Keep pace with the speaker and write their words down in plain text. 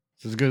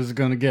It's as good as it's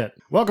going to get.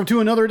 Welcome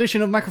to another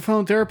edition of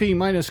Microphone Therapy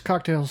minus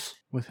cocktails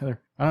with Heather.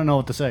 I don't know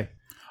what to say.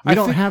 We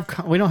don't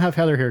have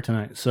Heather here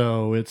tonight,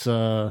 so it's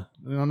I'm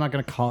not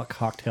going to call it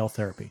cocktail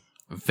therapy.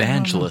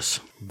 Vangelis.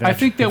 I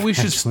think that we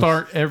should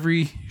start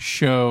every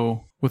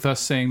show with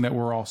us saying that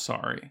we're all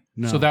sorry.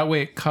 No. So that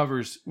way it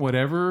covers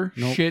whatever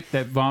shit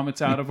that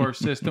vomits out of our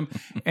system.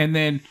 And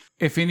then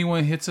if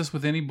anyone hits us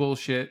with any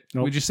bullshit,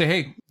 we just say,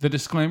 hey, the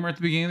disclaimer at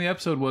the beginning of the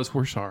episode was,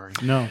 we're sorry.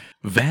 No.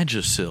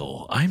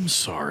 Vagisil. I'm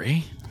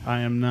sorry.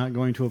 I am not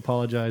going to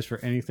apologize for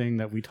anything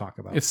that we talk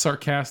about. It's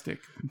sarcastic.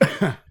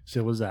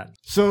 So was that.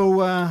 So,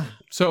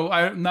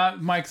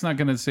 Mike's not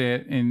going to say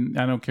it, and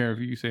I don't care if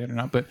you say it or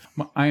not, but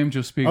I am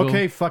Joe Spiegel.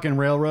 okay, fucking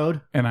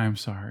railroad. And I'm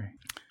sorry.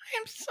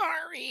 I'm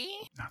sorry.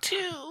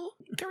 2,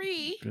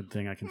 3. Good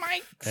thing I can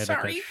Mike, edit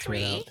sorry, that shit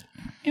 3. out.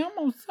 I'm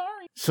almost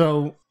sorry.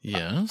 So,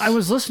 Yes. I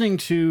was listening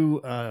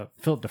to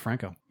Philip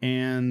DeFranco,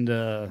 and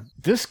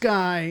this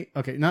guy,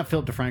 okay, not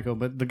Philip DeFranco,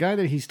 but the guy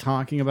that he's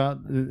talking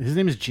about, his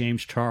name is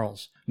James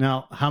Charles.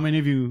 Now, how many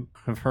of you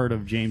have heard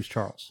of James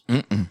Charles?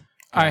 Mm-mm.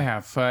 I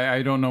have.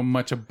 I don't know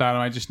much about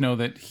him. I just know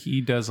that he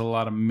does a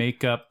lot of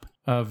makeup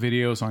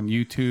videos on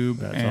YouTube.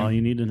 That's all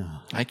you need to know.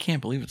 I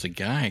can't believe it's a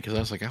guy because I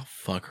was like, I'll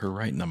fuck her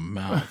right in the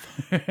mouth.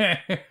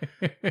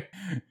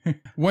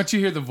 Once you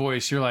hear the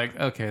voice, you're like,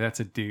 okay,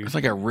 that's a dude. It's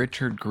like a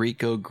Richard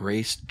Grieco,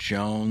 Grace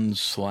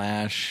Jones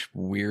 /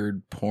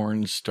 weird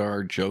porn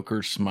star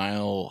Joker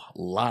smile.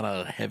 A lot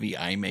of heavy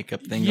eye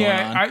makeup thing going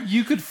on.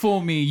 You could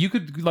fool me. You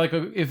could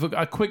if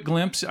a quick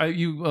glimpse,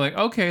 you like,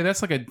 okay,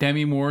 that's like a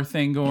Demi Moore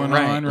thing going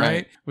on,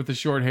 right? With the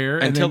short hair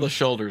Until the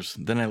shoulders.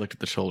 Then I looked at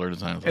the shoulder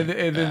design. I was like,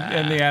 and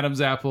the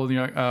Adam's apple, and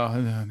you're like, oh,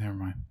 no, never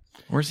mind.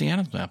 Where's the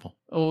Adam's apple?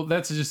 Oh,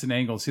 that's just an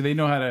angle. See, they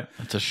know how to.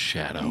 That's a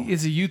shadow.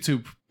 It's a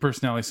YouTube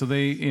personality, so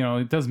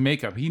it does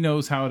makeup. He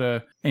knows how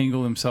to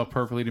angle himself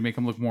perfectly to make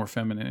him look more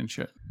feminine and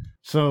shit.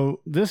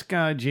 So this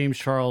guy, James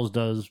Charles,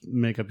 does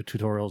makeup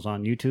tutorials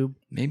on YouTube.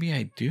 Maybe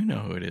I do know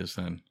who it is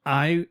then.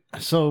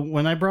 So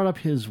when I brought up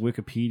his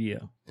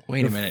Wikipedia.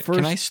 Wait a minute.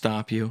 Can I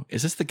stop you?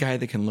 Is this the guy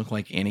that can look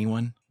like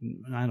anyone?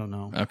 I don't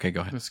know. Okay,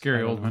 go ahead. The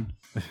scary old one.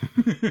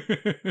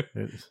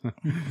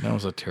 That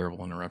was a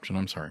terrible interruption.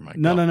 I'm sorry, Mike.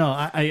 No.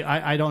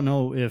 I don't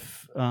know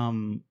if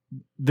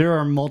there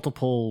are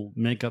multiple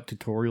makeup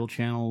tutorial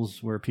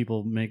channels where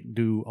people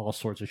do all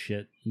sorts of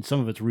shit, and some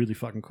of it's really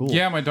fucking cool.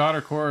 Yeah, my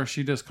daughter Cora,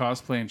 she does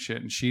cosplay and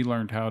shit, and she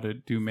learned how to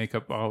do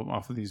makeup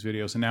off of these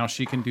videos, and now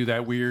she can do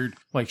that weird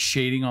like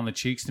shading on the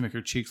cheeks to make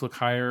her cheeks look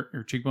higher,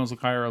 her cheekbones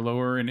look higher or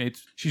lower, and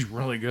she's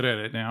really good at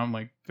it now. I'm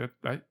like,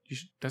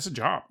 that's a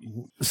job.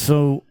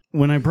 So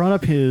when I brought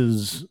up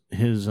his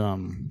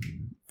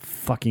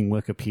fucking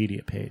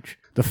Wikipedia page,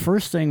 the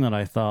first thing that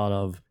I thought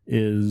of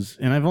is,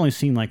 and I've only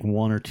seen like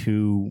one or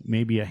two,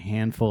 maybe a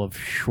handful of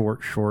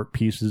short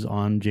pieces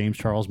on James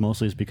Charles,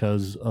 mostly is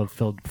because of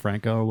Phil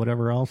DeFranco or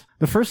whatever else.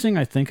 The first thing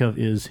I think of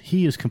is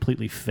he is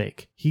completely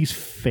fake. He's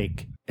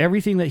fake.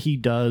 Everything that he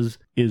does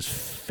is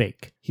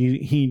fake.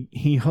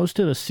 He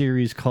hosted a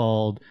series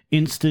called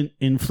Instant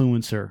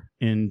Influencer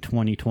in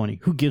 2020.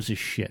 Who gives a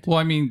shit? Well,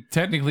 I mean,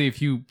 technically,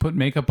 if you put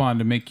makeup on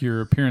to make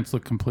your appearance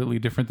look completely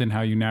different than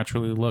how you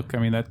naturally look, I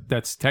mean,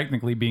 that's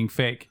technically being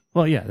fake.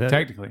 Well, yeah.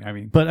 Technically, I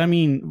mean. But I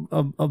mean,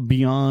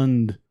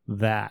 beyond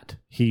that,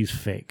 he's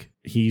fake.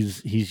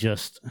 He's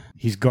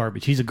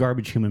garbage. He's a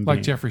garbage human being.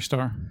 Like Jeffree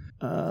Star.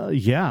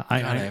 Yeah. I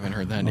haven't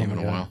heard that name in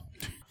a while.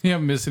 You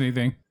haven't missed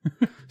anything.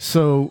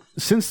 So,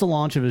 since the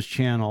launch of his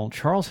channel,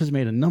 Charles has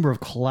made a number of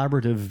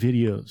collaborative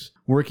videos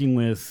working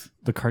with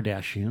the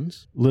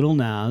Kardashians, Lil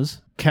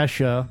Nas,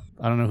 Kesha,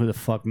 I don't know who the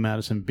fuck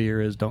Madison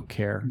Beer is, don't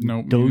care.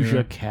 Nope.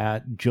 Doja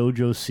Cat,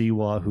 JoJo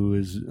Siwa, who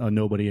is a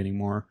nobody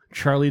anymore,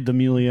 Charlie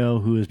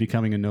D'Amelio, who is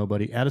becoming a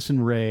nobody,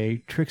 Addison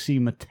Rae, Trixie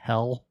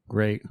Mattel,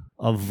 great,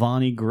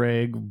 Avani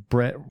Gregg,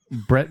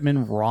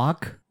 Bretman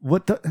Rock.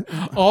 What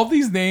the? All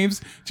these names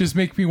just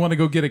make me want to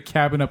go get a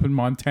cabin up in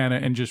Montana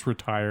and just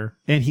retire.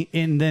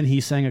 And then he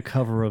sang a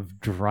cover of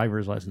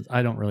Driver's License.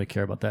 I don't really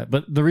care about that.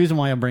 But the reason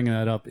why I'm bringing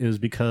that up is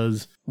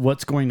because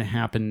what's going to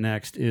happen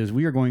next is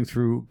we are going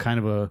through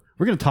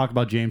we're going to talk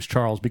about James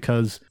Charles,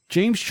 because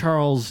James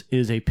Charles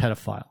is a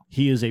pedophile.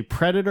 He is a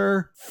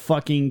predator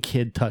fucking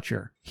kid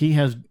toucher. He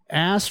has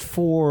asked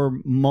for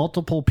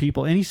multiple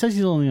people, and he says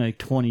he's only like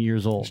 20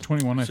 years old. He's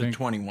 21, I think.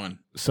 21.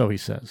 So he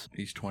says.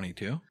 He's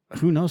 22.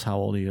 Who knows how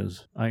old he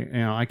is?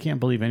 I can't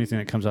believe anything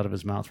that comes out of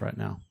his mouth right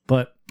now,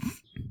 but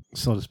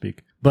so to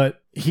speak.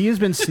 But he has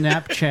been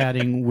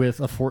Snapchatting with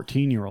a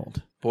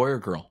 14-year-old. Boy or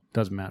girl?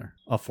 Doesn't matter.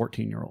 A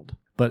 14-year-old.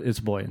 But it's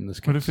boy in this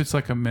case. What if it's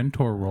like a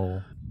mentor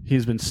role?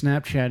 He's been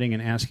Snapchatting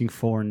and asking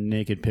for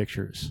naked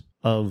pictures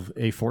of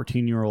a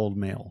 14-year-old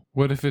male.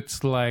 What if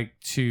it's like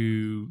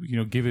to,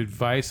 give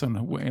advice on,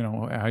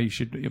 how you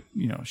should,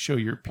 show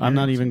your appearance? I'm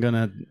not even going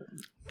to...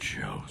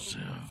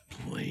 Joseph,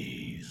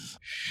 please.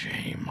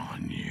 Shame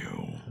on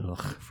you.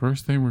 Ugh.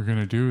 First thing we're going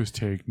to do is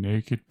take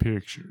naked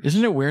pictures.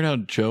 Isn't it weird how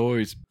Joe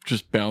always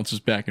just bounces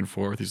back and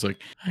forth? He's like,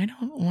 I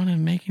don't want to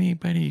make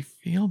anybody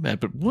feel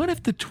bad, but what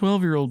if the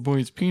 12-year-old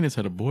boy's penis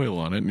had a boil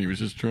on it and he was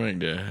just trying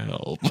to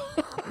help?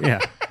 Yeah.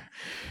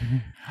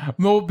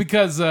 No,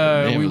 because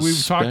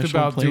we've talked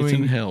about place in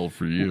doing hell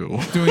for you.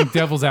 doing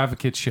devil's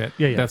advocate shit.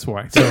 Yeah. That's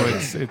why. So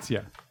it's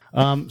yeah.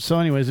 So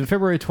anyways, in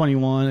February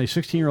 21, a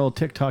 16-year-old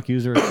TikTok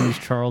user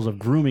accused Charles of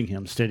grooming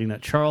him, stating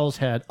that Charles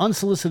had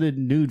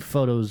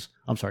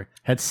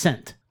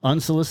sent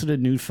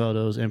unsolicited nude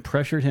photos and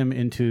pressured him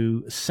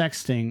into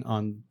sexting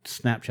on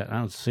Snapchat. I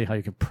don't see how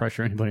you can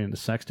pressure anybody into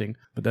sexting,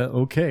 but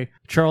okay.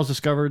 Charles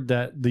discovered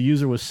that the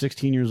user was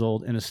 16 years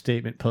old in a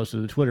statement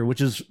posted to Twitter, which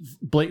is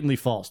blatantly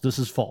false. This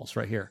is false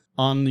right here.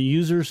 On the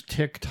user's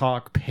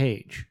TikTok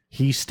page,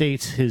 he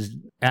states the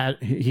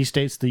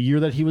year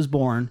that he was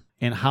born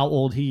and how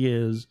old he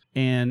is,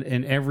 and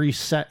in every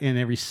text,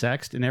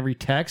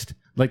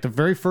 like the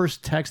very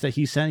first text that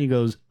he sent, he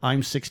goes,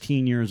 "I'm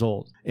 16 years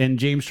old." And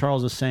James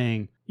Charles is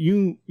saying,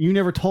 you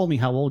never told me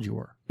how old you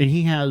were. And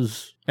he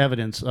has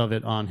evidence of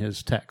it on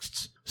his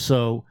texts.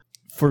 So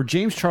for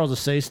James Charles to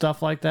say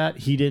stuff like that,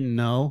 he didn't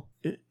know,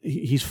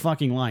 he's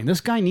fucking lying.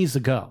 This guy needs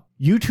to go.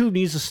 YouTube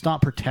needs to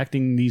stop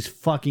protecting these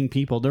fucking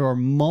people. There are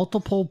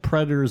multiple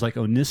predators like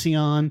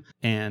Onision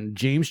and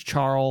James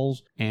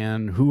Charles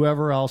and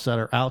whoever else that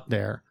are out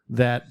there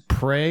that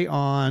prey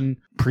on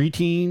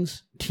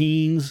preteens,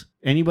 teens,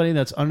 anybody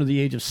that's under the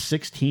age of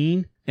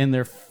 16, and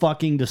they're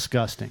fucking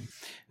disgusting.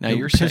 Now it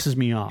pisses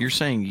me off. You're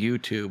saying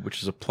YouTube,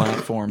 which is a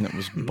platform that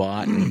was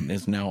bought and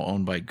is now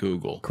owned by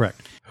Google. Correct.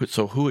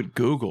 So who at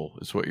Google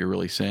is what you're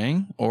really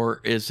saying?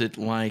 Or is it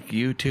like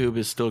YouTube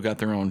has still got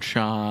their own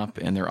shop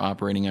and they're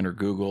operating under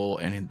Google?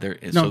 And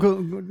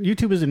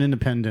YouTube is an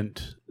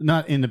independent,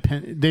 not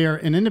independent. They are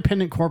an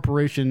independent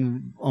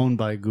corporation owned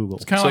by Google.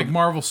 It's kind of like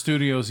Marvel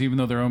Studios, even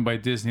though they're owned by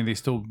Disney, they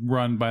still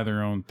run by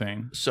their own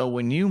thing. So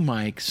when you,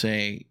 Mike,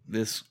 say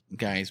this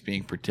guy is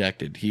being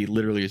protected, he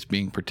literally is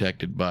being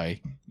protected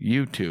by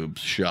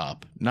YouTube's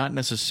shop, not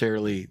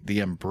necessarily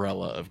the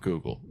umbrella of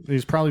Google.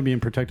 He's probably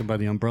being protected by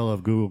the umbrella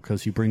of Google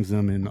because he brings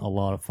them in a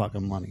lot of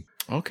fucking money.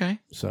 Okay.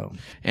 So,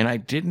 and I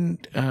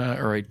did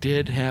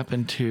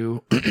happen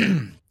to,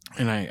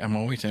 and I'm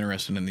always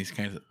interested in these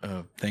kinds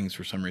of things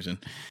for some reason.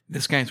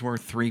 This guy's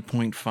worth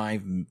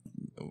 3.5.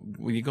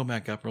 Will you go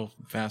back up real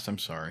fast? I'm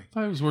sorry. I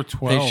thought it was worth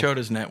 12. They showed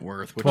his net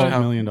worth. Which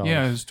 $12 million.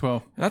 Yeah, it was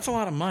 12. That's a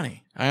lot of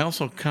money. I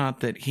also caught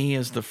that he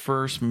is the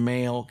first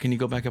male. Can you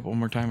go back up one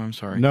more time? I'm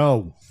sorry.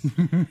 No.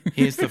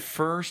 He is the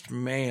first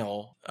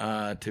male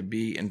to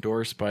be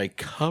endorsed by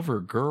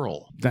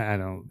CoverGirl. I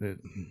don't.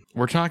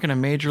 We're talking a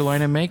major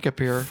line of makeup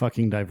here.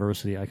 Fucking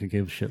diversity. I could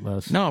give a shit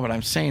less. No, but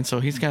I'm saying,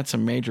 so he's got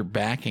some major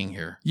backing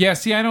here. Yeah,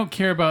 see, I don't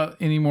care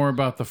anymore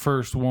about the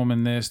first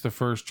woman this, the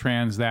first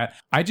trans that.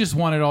 I just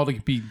want it all to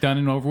be done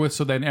and over with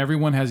so that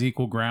everyone has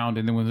equal ground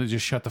and then we'll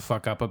just shut the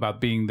fuck up about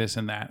being this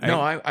and that.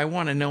 No, I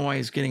want to know why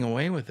he's getting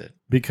away with it.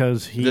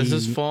 Because does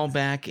this fall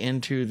back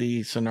into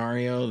the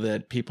scenario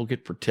that people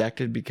get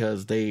protected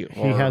because he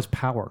has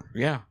power?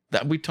 Yeah,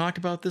 that we talked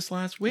about this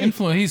last week.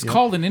 He's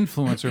called an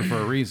influencer for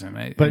a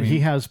reason. He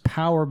has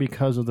power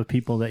because of the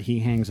people that he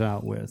hangs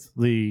out with,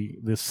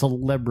 the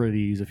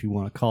celebrities, if you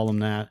want to call them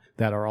that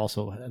are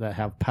also that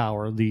have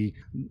power. The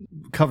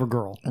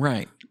CoverGirl,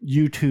 right?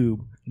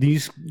 YouTube.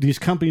 These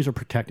companies are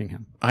protecting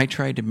him. I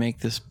tried to make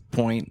this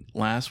point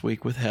last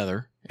week with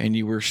Heather, and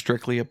you were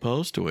strictly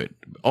opposed to it,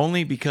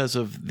 only because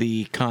of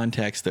the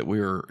context that we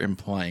were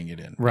implying it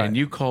in. Right. And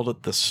you called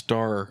it the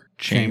Star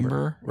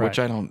Chamber, which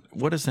I don't...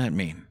 What does that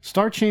mean?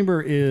 Star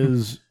Chamber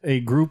is a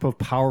group of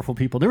powerful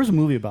people. There was a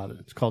movie about it.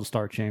 It's called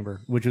Star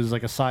Chamber, which is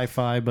like a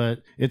sci-fi,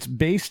 but it's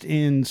based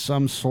in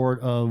some sort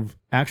of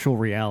actual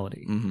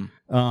reality.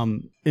 Mm-hmm.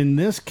 In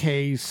this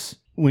case,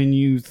 when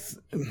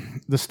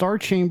the Star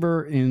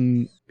Chamber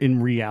in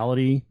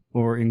reality...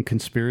 or in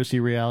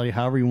conspiracy reality,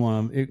 however you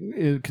want them,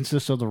 it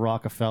consists of the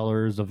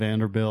Rockefellers, the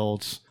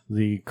Vanderbilts,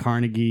 the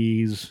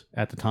Carnegies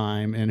at the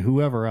time, and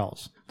whoever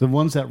else. The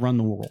ones that run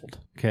the world,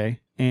 okay?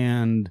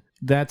 And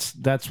that's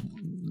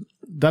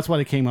why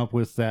they came up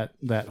with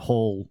that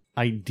whole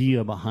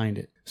idea behind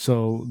it.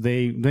 So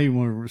they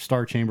were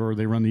Star Chamber, or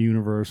they run the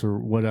universe, or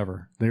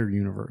whatever, their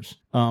universe.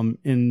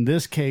 In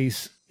this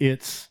case,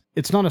 it's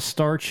not a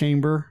Star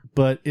Chamber,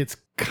 but it's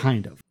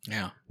kind of.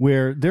 Yeah.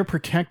 Where they're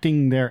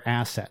protecting their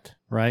asset.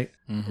 Right?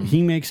 Mm-hmm.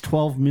 He makes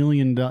 $12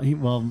 million.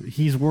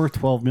 He's worth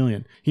 $12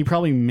 million. He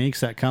probably makes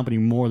that company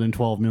more than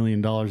 $12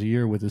 million a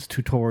year with his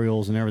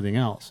tutorials and everything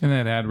else. And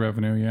that ad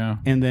revenue, yeah.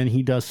 And then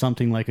he does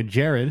something like a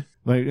Jared.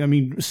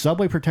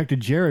 Subway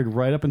protected Jared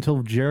right up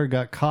until Jared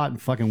got caught and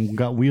fucking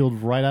got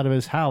wheeled right out of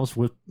his house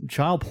with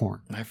child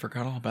porn. I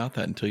forgot all about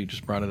that until you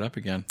just brought it up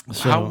again.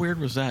 So, how weird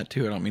was that,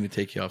 too? I don't mean to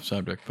take you off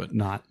subject, but...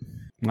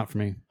 Not for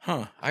me.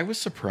 Huh. I was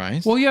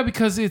surprised. Well, yeah,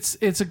 because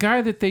it's a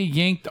guy that they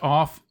yanked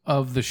off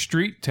of the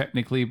street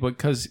technically,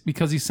 because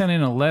he sent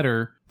in a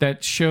letter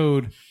that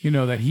showed,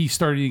 that he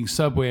started eating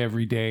Subway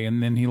every day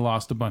and then he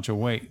lost a bunch of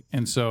weight.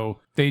 And so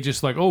they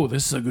just like, oh,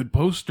 this is a good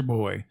poster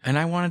boy. And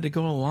I wanted to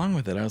go along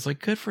with it. I was like,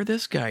 good for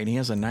this guy. And he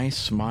has a nice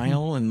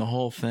smile and the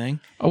whole thing.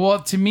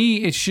 Well, to me,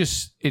 it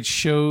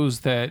shows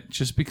that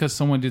just because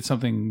someone did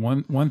something,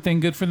 one thing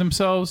good for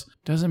themselves,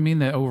 doesn't mean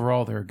that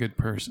overall they're a good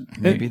person.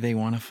 Maybe they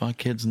want to fuck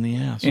kids in the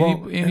ass.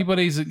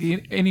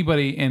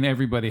 Anybody and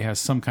everybody has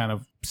some kind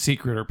of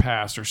secret or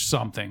past or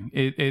something.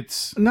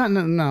 It's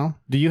No.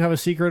 Do you have a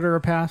secret or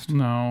a past?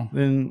 no.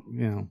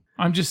 Then,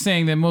 I'm just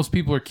saying that most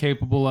people are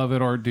capable of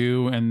it or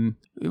do, and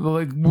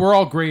like we're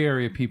all gray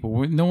area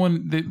people.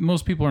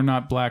 Most people are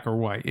not black or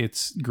white.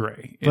 It's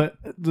gray. But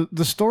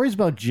the stories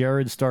about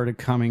Jared started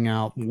coming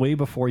out way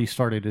before he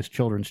started his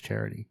children's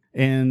charity.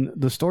 And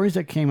the stories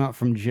that came out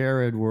from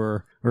Jared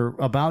were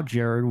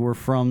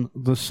from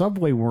the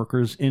Subway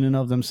workers in and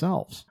of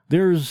themselves.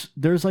 There's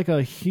like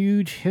a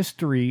huge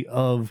history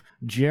of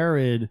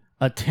Jared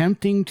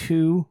attempting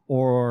to,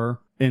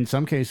 or in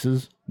some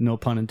cases, no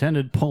pun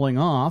intended, pulling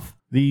off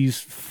these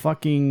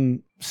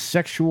fucking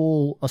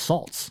sexual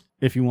assaults,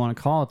 if you want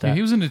to call it that. Yeah,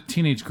 he was into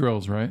teenage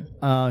girls, right?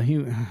 I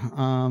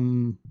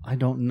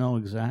don't know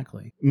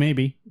exactly.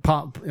 Maybe.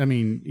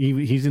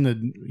 He's in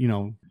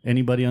the,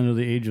 anybody under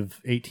the age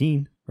of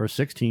 18 or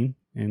 16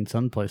 in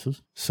some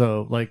places.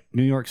 So, like,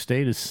 New York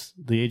State is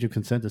the age of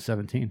consent is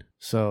 17.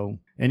 So,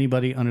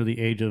 anybody under the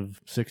age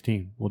of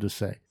 16, we'll just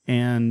say.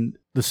 And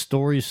the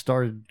stories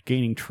started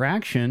gaining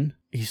traction.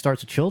 He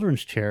starts a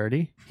children's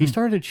charity. He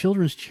started a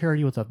children's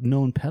charity with a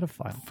known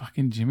pedophile.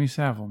 Fucking Jimmy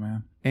Savile,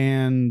 man.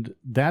 And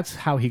that's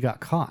how he got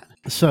caught.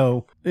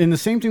 So, and the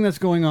same thing that's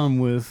going on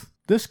with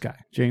this guy,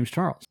 James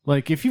Charles.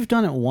 Like, if you've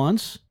done it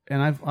once,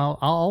 and I'll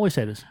always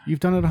say this, you've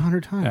done it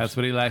 100 times. That's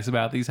what he likes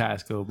about these high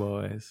school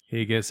boys.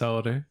 He gets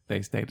older,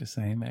 they stay the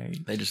same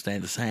age. They just stay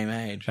the same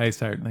age. They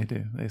certainly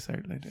do.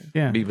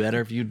 Yeah. It'd be better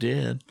if you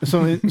did.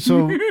 So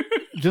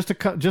just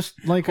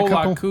like a a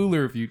couple, lot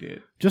cooler if you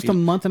did. Just a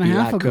month and a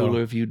half ago.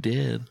 Cooler if you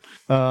did.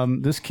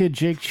 This kid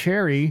Jake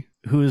Cherry,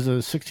 who is a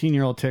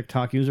 16-year-old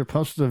TikTok user,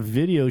 posted a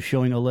video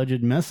showing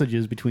alleged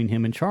messages between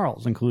him and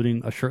Charles,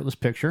 including a shirtless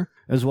picture,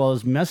 as well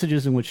as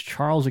messages in which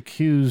Charles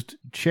accused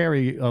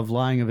Cherry of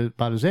lying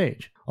about his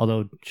age.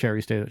 Although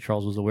Cherry stated that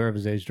Charles was aware of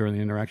his age during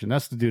the interaction.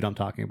 That's the dude I'm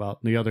talking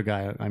about. The other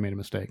guy, I made a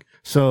mistake.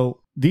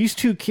 So these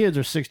two kids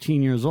are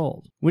 16 years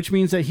old, which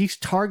means that he's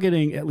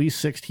targeting at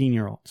least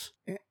 16-year-olds.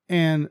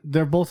 And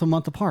they're both a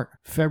month apart,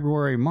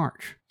 February,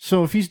 March.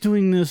 So if he's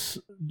doing this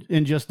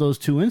in just those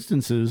two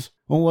instances,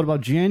 well, what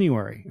about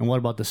January? And what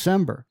about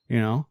December?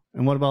 And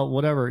what about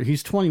whatever?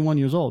 He's 21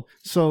 years old.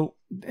 So,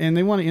 and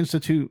they want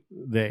to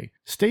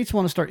states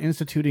want to start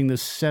instituting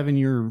this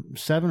 7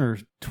 or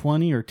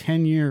 20 or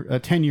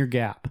 10-year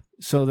gap.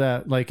 So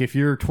that, like, if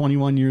you're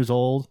 21 years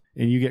old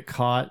and you get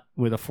caught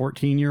with a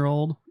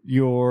 14-year-old,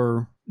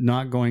 you're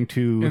not going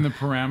to... In the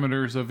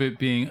parameters of it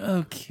being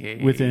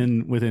okay.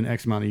 Within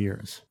X amount of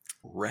years.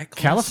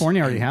 Reckless.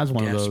 California already has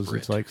one desperate. of those.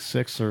 It's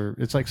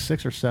like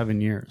 6 or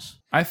 7 years.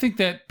 I think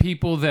that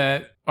people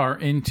that are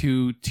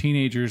into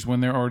teenagers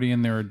when they're already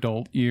in their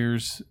adult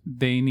years,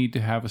 they need to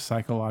have a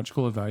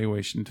psychological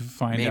evaluation to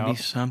find out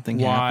something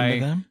why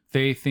happened to them.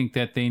 they think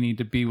that they need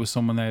to be with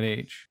someone that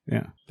age.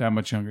 Yeah. That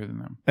much younger than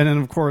them. And then,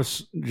 of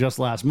course, just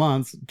last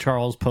month,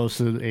 Charles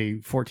posted a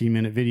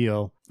 14-minute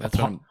video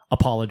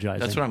apologizing.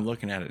 That's what I'm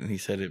looking at it, and he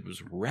said it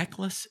was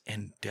reckless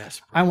and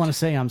desperate. I want to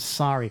say I'm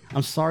sorry.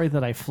 I'm sorry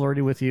that I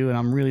flirted with you, and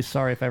I'm really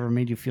sorry if I ever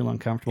made you feel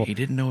uncomfortable. He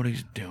didn't know what he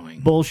was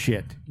doing.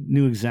 Bullshit.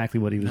 Knew exactly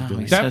what he was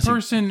doing.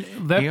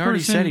 He already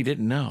said he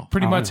didn't know.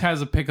 Pretty much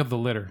has a pick of the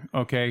litter,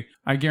 okay?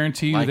 I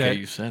guarantee you that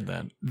you said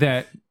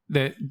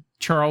that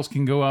Charles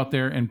can go out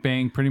there and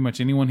bang pretty much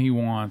anyone he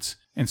wants,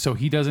 and so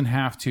he doesn't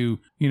have to,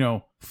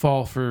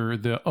 fall for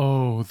the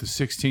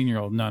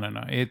 16-year-old. No.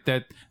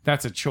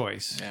 That's a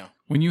choice. Yeah.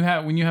 When you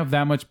have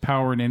that much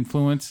power and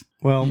influence.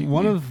 Well,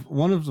 one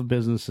of the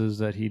businesses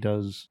that he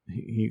does,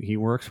 he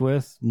works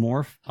with,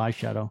 Morph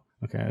Eyeshadow.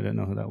 Okay, I didn't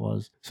know who that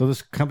was. So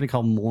this company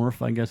called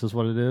Morph, I guess is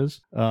what it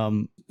is,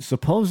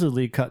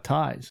 supposedly cut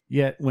ties.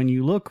 Yet when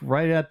you look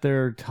right at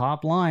their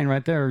top line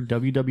right there,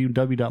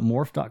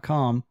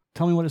 www.morph.com,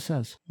 tell me what it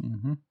says.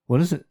 Mm-hmm. What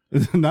is it?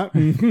 Not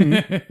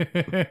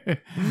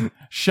mm-hmm.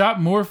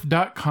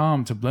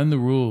 Shopmorph.com to blend the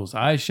rules.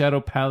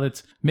 Eyeshadow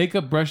palettes,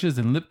 makeup brushes,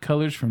 and lip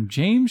colors from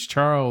James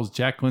Charles,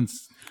 Jacqueline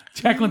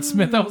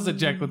Smith. That was a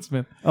Jacqueline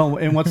Smith. Oh,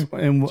 and what's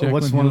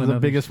one of the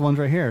biggest ones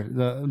right here?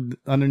 The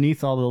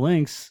underneath all the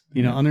links,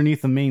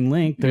 underneath the main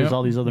link, there's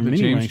all these other mini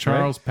James links.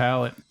 Charles right?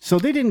 palette. So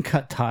they didn't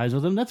cut ties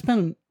with them. That's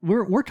been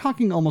we're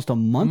talking almost a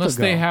month Unless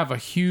ago. they have a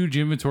huge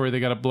inventory they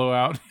got to blow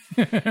out.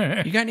 You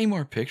got any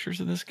more pictures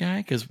of this guy?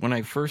 Because when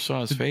I first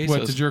saw his face,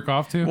 to jerk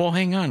off to? Well,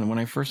 hang on. When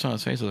I first saw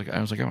his face, I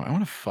was like, I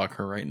want to fuck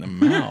her right in the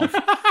mouth.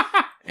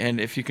 And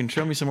if you can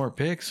show me some more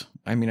pics,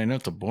 I mean, I know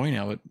it's a boy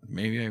now, but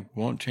maybe I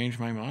won't change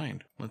my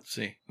mind. Let's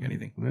see.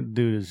 Anything? That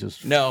dude is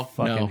just No,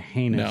 fucking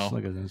heinous. no.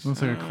 Look at this.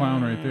 Looks like a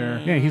clown right there.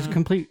 Yeah, he's a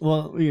complete.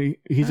 Well,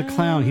 he's a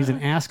clown. He's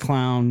an ass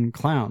clown.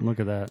 Look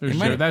at that.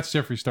 That's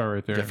Jeffree Star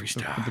right there. Jeffree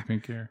Star. With the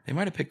pink hair. They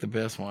might have picked the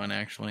best one,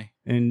 actually.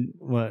 And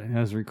what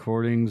has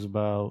recordings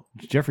about?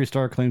 Jeffree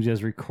Star claims he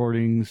has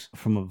recordings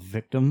from a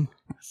victim.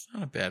 It's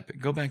not a bad pic.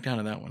 Go back down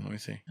to that one. Let me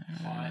see.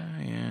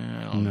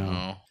 Yeah, I don't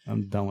know.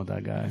 I'm done with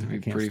that guy. be I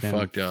can't pretty stand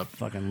fucked up.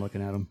 Fucking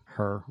looking at him,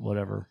 her,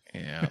 whatever.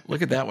 Yeah,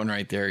 look at that one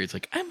right there. He's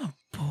like, I'm a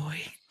boy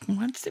who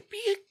wants to be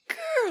a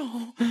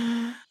girl.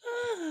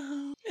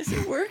 Oh, is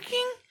it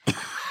working?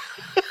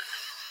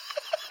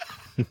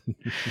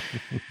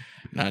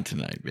 Not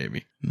tonight,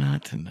 baby.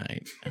 Not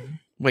tonight.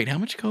 Wait, how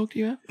much coke do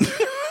you have?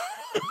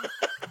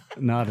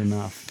 Not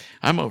enough.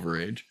 I'm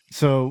overage.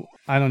 So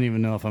I don't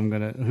even know if I'm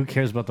gonna. Who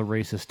cares about the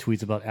racist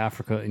tweets about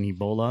Africa and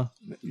Ebola?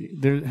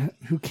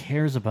 Who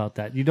cares about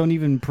that? You don't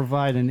even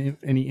provide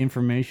any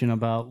information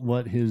about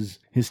what his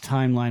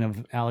timeline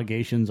of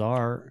allegations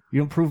are.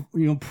 You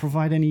don't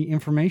provide any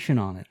information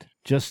on it.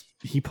 Just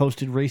he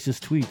posted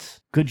racist tweets.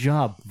 Good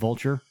job,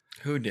 Vulture.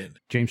 Who did?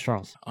 James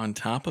Charles. On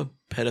top of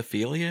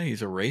pedophilia,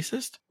 he's a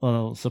racist?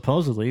 Well,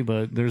 supposedly,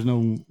 but there's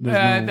no.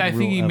 I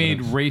think he made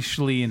evidence.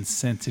 racially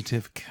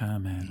insensitive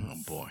comments. Oh,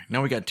 boy.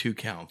 Now we got 2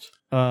 counts.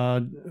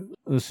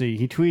 Let's see.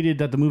 He tweeted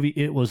that the movie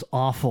It was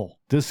awful.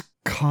 This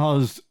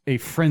caused a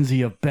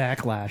frenzy of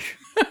backlash.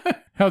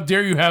 How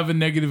dare you have a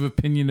negative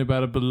opinion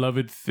about a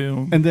beloved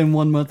film? And then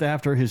 1 month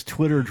after his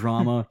Twitter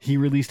drama, he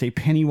released a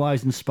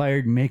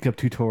Pennywise-inspired makeup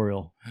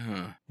tutorial.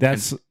 Huh.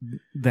 That's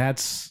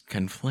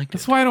Conflicted.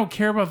 That's why I don't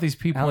care about these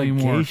people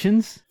anymore.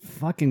 allegations.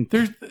 Fucking.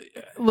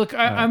 Look,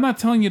 I'm not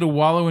telling you to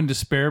wallow in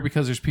despair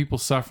because there's people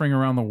suffering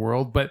around the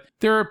world, but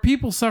there are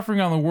people suffering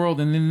around the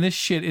world, and then this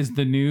shit is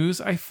the news.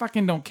 I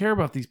fucking don't care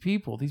about these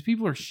people. These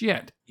people are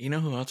shit. You know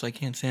who else I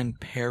can't stand?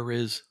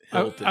 Paris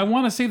Hilton. I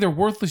want to say they're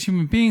worthless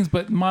human beings,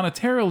 but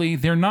monetarily,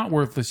 they're not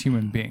worthless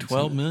human beings.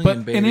 12 million,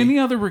 but baby. in any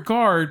other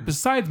regard,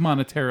 besides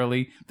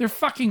monetarily, they're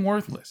fucking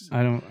worthless.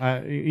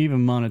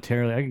 Even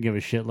monetarily, I could give a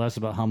shit less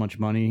about how much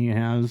money he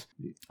has.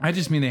 I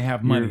just mean they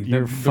have money.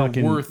 You're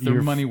They're worth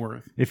their money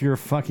worth. If you're a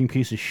fucking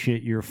piece of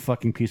shit, you're a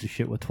fucking piece of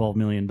shit with $12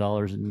 million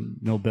and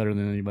no better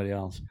than anybody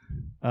else.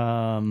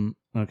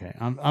 Okay,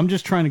 I'm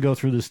just trying to go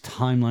through this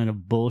timeline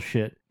of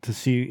bullshit to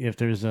see if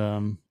there's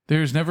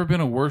There's never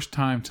been a worse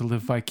time to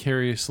live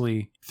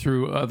vicariously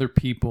through other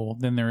people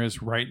than there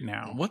is right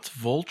now. What's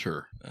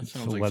Vulture? That It's a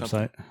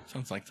website.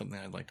 Sounds like something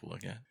I'd like to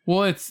look at.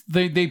 Well, it's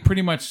they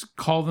pretty much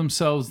call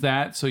themselves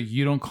that, so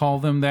you don't call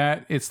them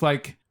that. It's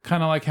like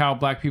kind of like how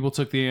black people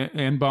took the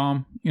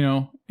N-bomb,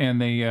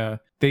 and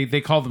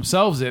they call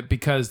themselves it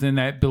because then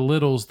that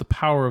belittles the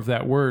power of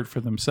that word for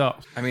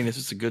themselves. I mean, is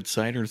this a good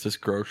site or is this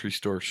grocery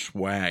store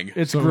swag?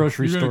 It's So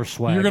grocery you're store gonna-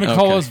 swag. You're going to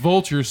call Okay. us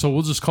vultures, so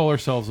we'll just call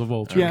ourselves a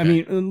vulture. Yeah, I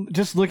mean,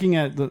 just looking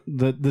at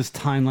this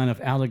timeline of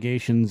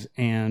allegations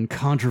and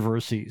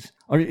controversies.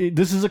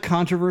 This is a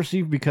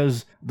controversy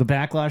because the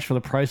backlash for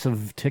the price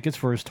of tickets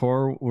for his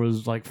tour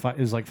was like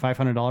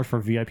 $500 for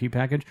a VIP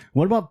package.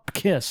 What about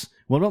Kiss?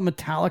 What about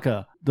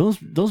Metallica?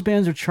 Those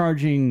bands are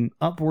charging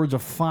upwards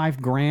of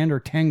 $5,000 or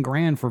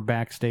 $10,000 for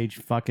backstage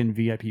fucking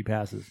VIP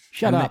passes.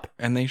 Shut up.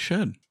 And they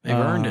should. They've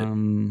earned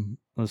it.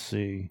 Let's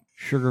see.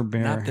 Sugar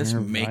Bear Not this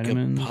hair makeup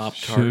vitamins.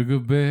 Pop-Tart. Sugar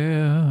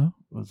Bear.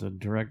 Was a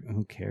direct.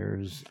 Who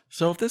cares?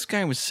 So if this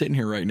guy was sitting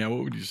here right now,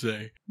 what would you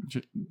say?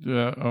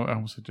 I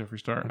almost said Jeffree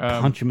Star.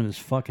 Punch him in his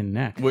fucking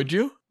neck. Would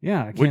you?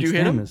 Yeah, I can't Would you hit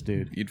stand him? this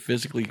dude. You'd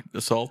physically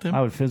assault him?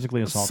 I would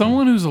physically assault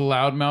Someone him. who's a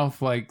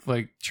loudmouth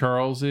like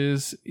Charles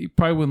is, he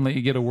probably wouldn't let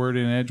you get a word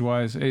in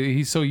edgewise.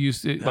 He's so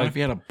used to Not if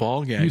you had a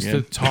ball gag. used to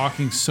in.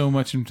 talking so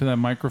much into that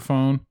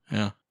microphone.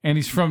 Yeah. And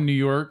he's from New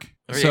York.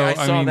 Oh, So yeah,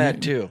 I saw mean,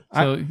 that too.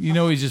 So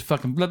he's just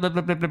fucking blah blah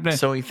blah blah blah blah.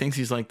 So he thinks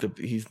he's the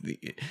He's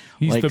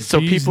like the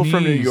so bee's people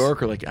from New knees.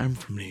 York are like, I'm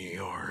from New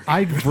York.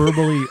 I'd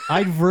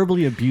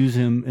verbally abuse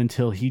him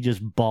until he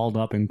just balled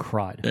up and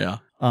cried. Yeah.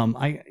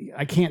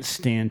 I can't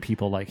stand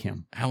people like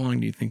him. How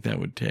long do you think that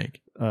would take?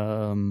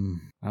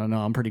 I don't know.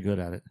 I'm pretty good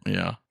at it.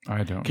 Yeah.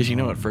 I don't Because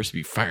at first you'd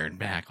be firing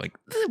back like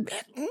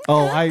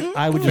Oh,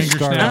 I would just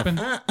finger start off.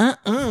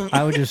 snapping.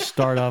 I would just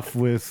start off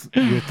with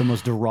the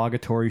most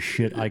derogatory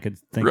shit I could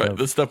think right, of.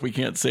 the stuff we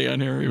can't say on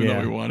here even Yeah.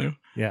 though we want to.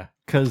 Yeah,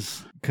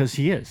 because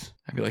he is.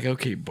 I'd be like,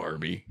 okay,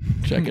 Barbie,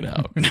 check it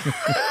out.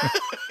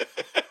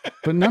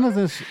 But none of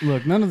this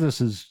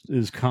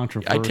is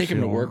controversial. I'd take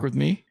him to work with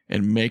me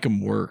and make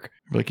him work.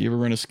 Like, you ever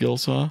run a skill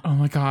saw? Oh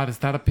my God, is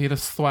that a Peter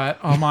Sweat?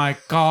 Oh my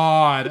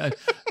God.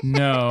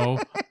 No,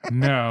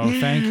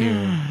 thank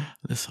you.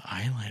 This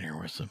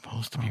eyeliner was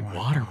supposed to be Oh my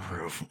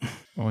waterproof.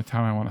 The only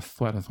time I want to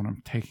sweat is when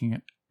I'm taking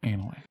it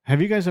anally.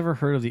 Have you guys ever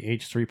heard of the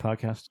H3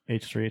 podcast?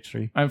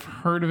 H3H3? I've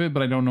heard of it,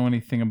 but I don't know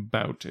anything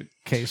about it.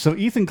 Okay, so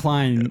Ethan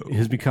Klein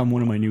has become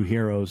one of my new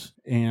heroes,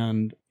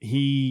 and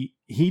he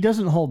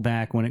doesn't hold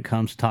back when it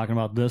comes to talking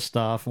about this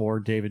stuff or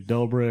David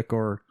Dobrik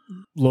or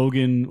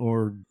Logan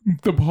or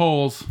The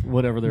polls.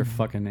 whatever their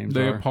fucking names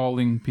The are.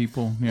 appalling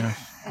people. Yeah.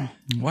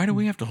 Why do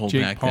we have to hold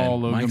Jake back?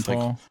 Paul, then? Logan Mike's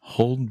Paul. Like,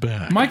 hold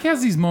back. Mike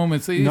has these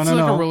moments. It's No, like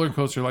no. a roller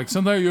coaster. Like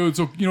sometimes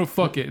it's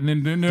fuck it,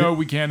 and then no,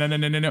 we can't.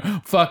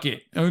 No, fuck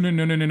it. Oh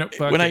no,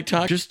 fuck when it. I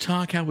talk, just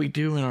talk how we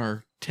do in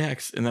our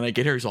text, and then I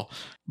get here. He's all,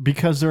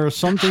 Because there are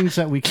some things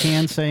that we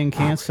can say and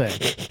can't say.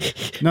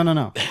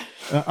 No.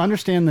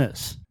 Understand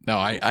this. no,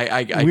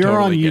 I We are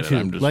totally on get it.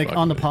 I'm YouTube. just Like fucking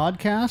on the with it.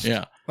 podcast,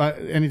 Yeah,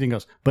 anything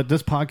goes. But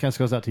this podcast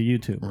goes out to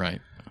YouTube. right.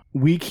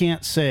 We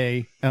can't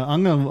say.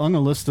 I'm gonna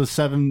list the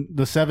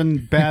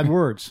seven bad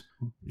words: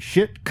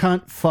 shit,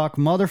 cunt, fuck,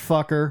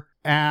 motherfucker,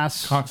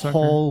 ass, Cocksucker.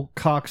 hole,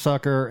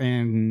 cocksucker,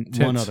 and Tits.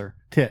 one other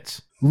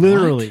tits.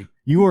 Literally,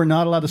 you are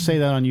not allowed to say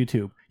that on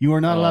YouTube. You are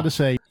not allowed to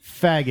say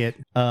faggot.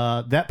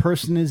 That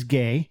person is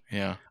gay.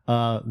 Yeah.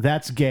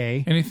 That's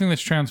gay. Anything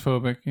that's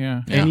transphobic,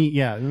 yeah.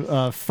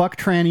 Fuck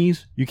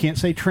trannies. You can't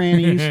say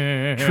trannies.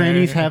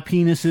 Trannies have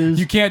penises.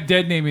 You can't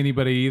dead name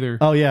anybody either.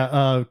 Oh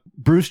yeah,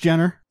 Bruce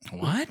Jenner.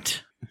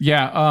 What?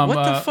 Yeah. What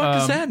the fuck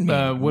does that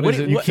mean? What is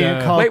it? You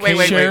can't call Wait.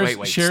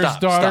 Cher's Stop,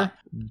 daughter.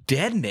 Stop.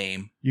 Dead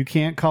name. You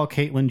can't call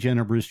Caitlyn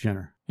Jenner Bruce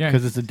Jenner. Yeah,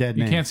 because it's a dead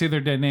You name. can't say their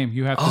dead name.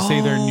 You have to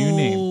say their new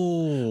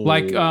name.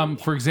 Like,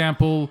 for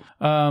example,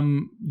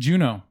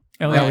 Juno.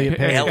 Elliot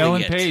Page.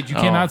 Ellen Page. You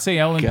cannot say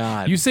Ellen.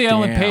 God You say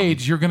Ellen damn.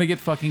 Page, you're gonna get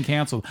fucking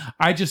canceled.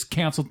 I just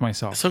canceled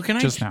myself. So can I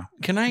just now?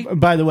 Can I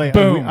By the way,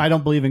 Boom. I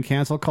don't believe in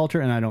cancel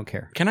culture, and I don't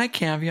care. can I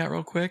caveat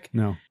real quick?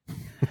 No.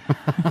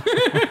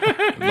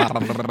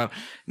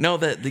 No,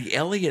 the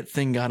Elliot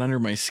thing got under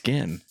my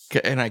skin,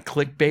 and I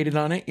clickbaited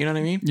on it. You know what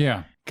I mean?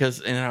 Yeah.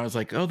 And I was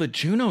like, oh, the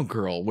Juno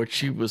girl, which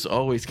she was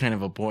always kind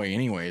of a boy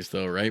anyways,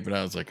 though, right? But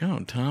I was like, oh,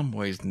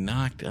 Tomboy's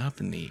knocked up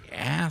in the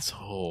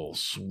asshole.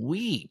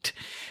 Sweet.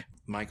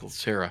 Michael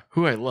Cera,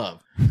 who I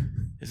love.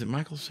 Is it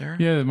Michael Cera?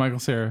 Yeah, Michael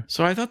Cera.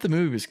 So I thought the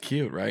movie was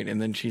cute, right?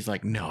 And then she's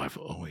like, no, I've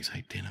always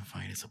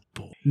identified as a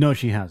boy. No,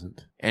 she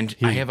hasn't. And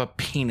I have a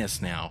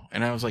penis now.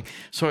 And I was like,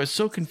 so I was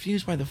so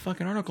confused by the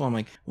fucking article. I'm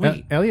like,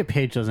 wait, Elliot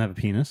Page doesn't have a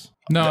penis.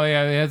 No,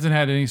 yeah, he hasn't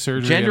had any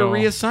surgery. gender at all.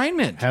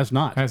 reassignment. Has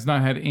not. Has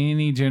not had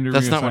any gender.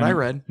 That's not what I reassignment.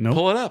 read. Nope.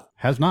 Pull it up.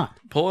 Has not.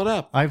 Pull it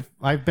up. I've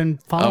been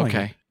following.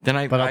 Okay. it. Then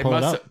I But I'll pull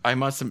it up.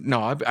 must have,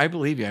 no, I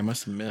believe you. I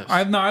must have missed.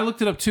 I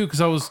looked it up too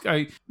because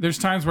there's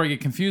times where I get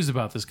confused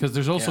about this because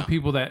there's also Yeah.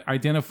 people that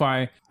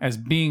identify as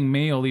being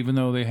male even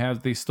though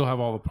they still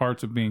have all the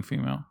parts of being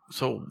female.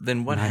 So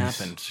then what Nice.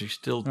 happened? She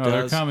still Oh,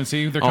 they're does. coming.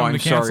 See, they're Oh, coming I'm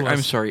to cancel sorry. us.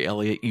 I'm sorry,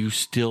 Elliot. You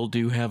still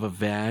do have a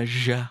vag.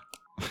 The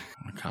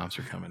cops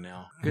are coming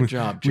now. Good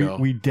job, Joe.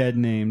 We dead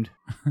named.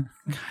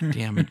 God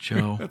damn it,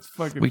 Joe. That's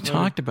fucking. We funny.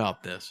 talked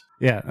about this.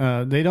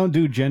 Yeah, they don't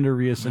do gender Not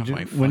my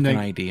reassignment fucking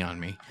ID on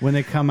me. when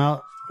they come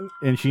out,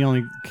 and she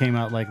only came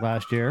out like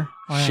last year.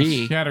 Oh, yeah,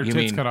 She, had her you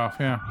tits mean cut off.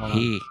 Yeah. Hold on.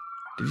 He.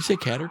 Did you say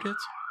cat or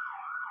tits?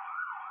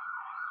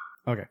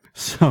 Okay,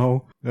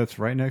 so that's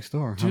right next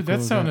door. How Dude, cool that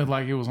is sounded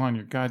like it was on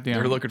your goddamn.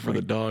 They're looking for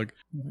the dog.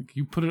 Like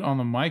you put it on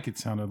the mic. It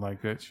sounded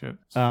like that shit.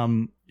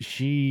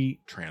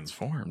 She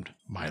Transformed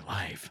my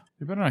life.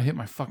 You better not hit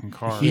my fucking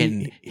car.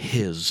 In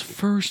his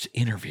first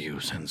interview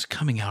since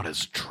coming out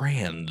as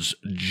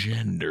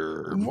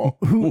transgender.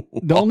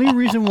 the only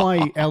reason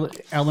why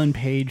Ellen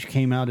Page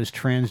came out as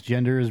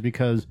transgender is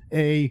because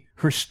A,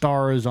 her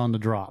star is on the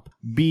drop.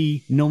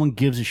 B, no one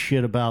gives a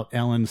shit about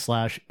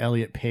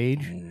Ellen/Elliot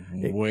Page.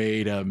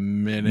 Wait a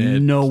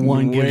minute. No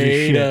one gives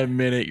a shit. Wait a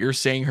minute. You're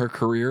saying her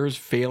career is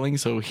failing,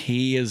 so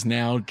he is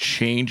now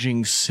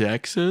changing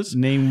sexes?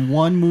 Name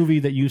one movie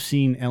that you've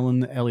seen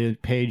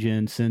Elliot Page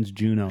in since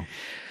Juno.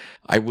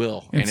 I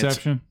will.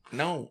 Inception.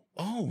 No.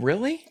 Oh,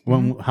 really? How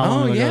long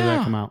ago did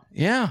that come out?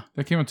 Yeah.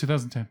 That came out in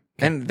 2010.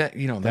 And that,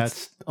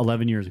 That's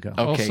 11 years ago.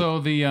 okay. Also,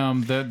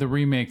 the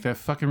remake, that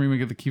fucking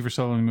remake of the Kiefer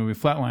Sutherland movie,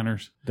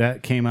 Flatliners.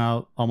 That came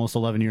out almost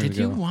 11 years Did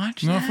ago. you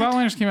watch No, that?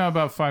 Flatliners came out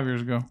about 5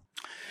 years ago.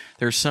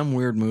 There's some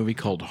weird movie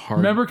called Hard.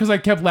 Remember, because I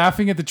kept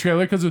laughing at the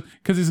trailer because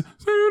he's sound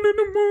of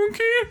the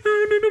monkey.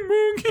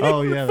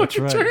 Oh, yeah, that's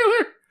Fucking right.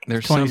 Trailer.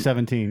 There's some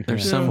 2017.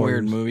 There's Yeah. some Four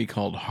weird years. movie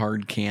called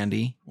Hard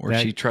Candy where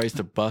That- she tries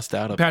to bust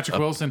out Patrick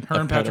Wilson, her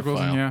and Patrick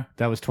Wilson, pedophile. yeah.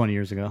 That was 20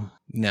 years ago.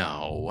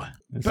 No.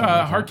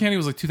 Hard Candy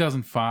was like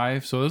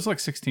 2005, so it was like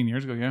 16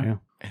 years ago, yeah. Yeah.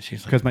 And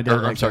she's like, 'Cause my dad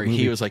I'm liked sorry. that He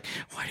movie. was like,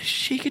 why does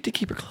she get to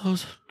keep her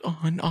clothes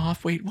on,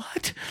 off? Wait,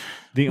 what?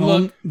 The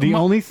Look,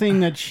 only thing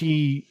that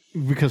she,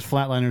 because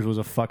Flatliners was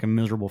a fucking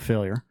miserable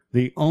failure,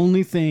 the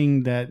only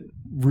thing that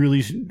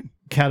really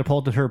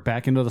catapulted her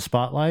back into the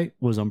spotlight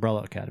was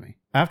Umbrella Academy.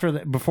 After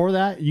that, before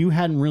that, you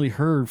hadn't really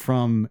heard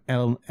from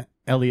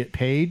Elliot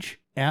Page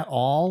at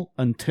all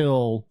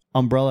until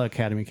Umbrella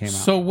Academy came out.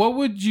 So what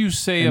would you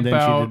say and then she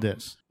about did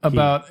this.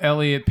 about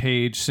Elliot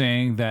Page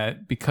saying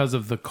that because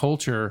of the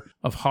culture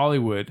of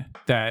Hollywood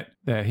that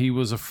he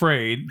was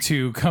afraid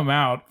to come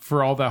out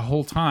for all that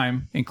whole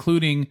time,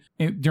 including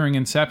during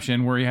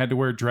Inception where he had to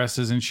wear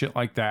dresses and shit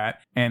like that,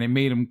 and it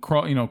made him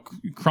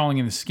crawling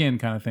in the skin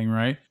kind of thing,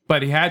 right?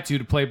 But he had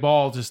to play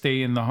ball to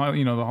stay in the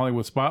the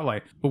Hollywood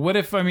spotlight. But what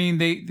if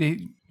they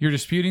you're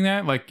disputing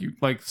that like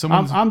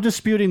someone's I'm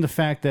disputing the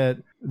fact that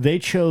they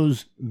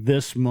chose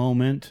this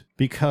moment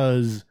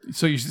because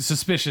So you're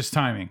suspicious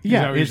timing. Is that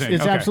yeah, what you're it's saying?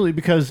 it's Okay. absolutely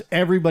because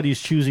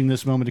everybody's choosing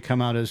this moment to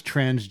come out as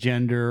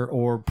transgender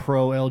or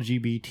pro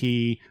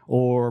LGBT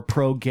or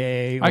pro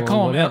gay or I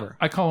call whatever.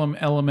 I call them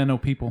elemental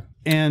people.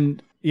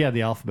 And yeah,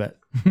 the alphabet.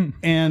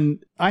 And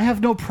I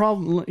have no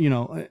problem, you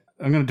know,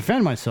 I'm going to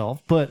defend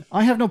myself, but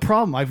I have no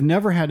problem. I've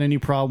never had any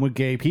problem with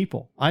gay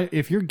people.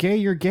 If you're gay,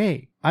 you're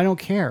gay. I don't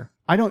care.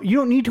 You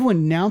don't need to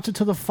announce it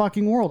to the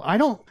fucking world.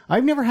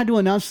 I've never had to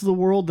announce to the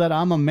world that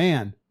I'm a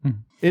man.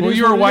 It Well, is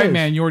you're a what it white is.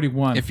 man. You already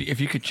won. If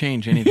you could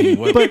change anything,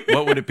 what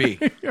would it be?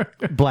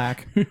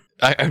 Black.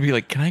 I'd be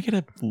like, can I get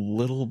a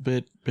little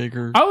bit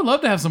bigger? I would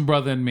love to have some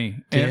brother in me.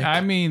 And Dick.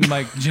 I mean,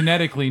 like,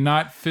 genetically,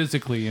 not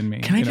physically in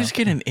me. Can I you know? just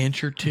get an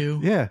inch or two?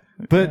 Yeah.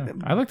 But Yeah.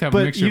 I like to have a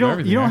but mixture you of don't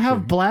everything. you don't actually.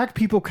 have black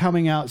people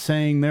coming out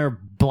saying they're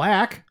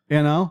black.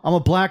 You know, I'm a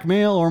black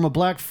male or I'm a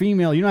black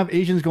female. You don't have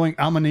Asians going,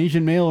 I'm an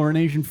Asian male or an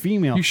Asian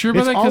female. You sure about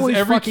It's that? Because always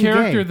every fucking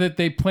character gay. that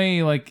they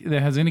play, like,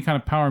 that has any kind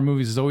of power in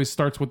movies, is always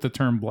starts with the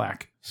term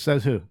black.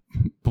 Says who?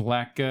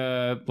 Black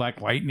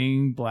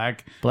Lightning,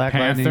 Black Black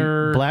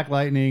Panther. Lightning. Black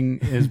Lightning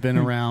has been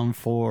around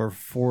for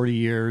 40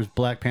 years.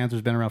 Black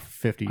Panther's been around for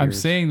 50 years. I'm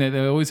saying that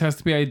it always has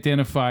to be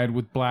identified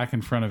with black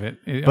in front of it.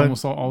 But-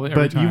 Almost every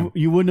but time.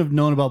 you wouldn't have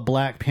known about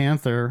Black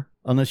Panther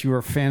unless you were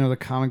a fan of the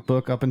comic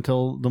book up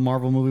until the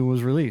Marvel movie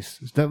was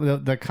released.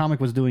 That comic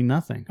was doing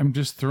nothing. I'm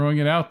just throwing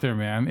it out there,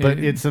 man. But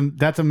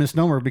that's a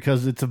misnomer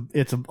because it's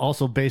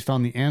also based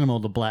on the animal,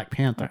 the Black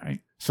Panther. Right.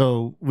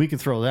 So we could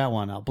throw that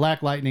one out.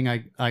 Black Lightning,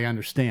 I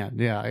understand.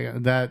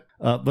 Yeah,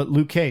 but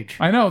Luke Cage.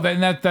 I know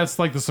that's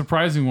like the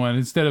surprising one.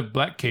 Instead of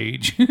Black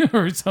Cage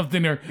or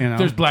something, or You know.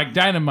 there's Black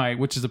Dynamite,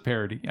 which is a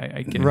parody.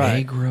 I get it.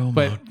 Right. Negro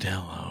But-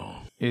 Modelo.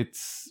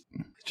 It's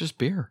It's just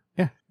beer.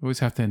 you always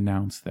have to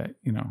announce that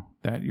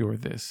that you're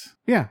this.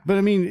 Yeah, but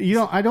I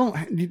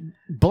mean,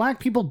 black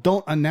people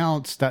don't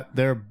announce that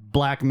they're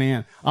black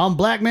man. I'm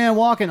black man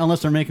walking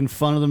unless they're making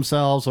fun of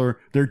themselves or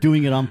they're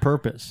doing it on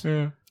purpose.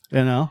 Yeah.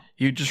 You know?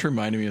 You just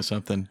reminded me of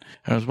something.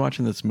 I was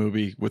watching this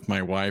movie with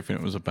my wife, and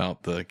it was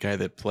about the guy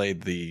that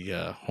played the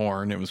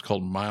horn. It was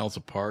called Miles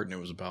Apart, and it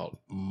was about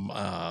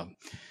Miles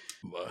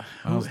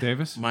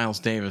Davis. Miles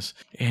Davis.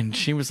 And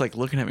she was like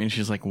looking at me, and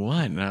she's like,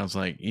 "What?" And I was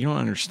like, "You don't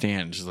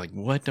understand." She's like,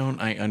 "What don't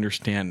I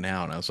understand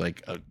now?" And I was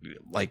like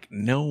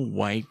no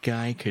white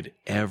guy could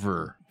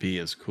ever be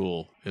as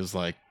cool as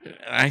like.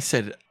 I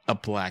said a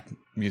black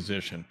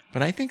musician,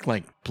 but I think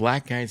like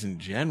black guys in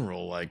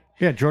general, like.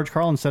 Yeah, George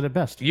Carlin said it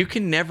best. You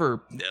can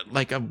never,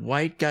 like a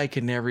white guy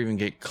can never even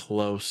get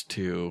close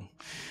to,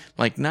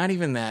 like not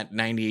even that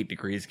 98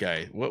 Degrees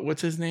guy.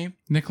 What's his name?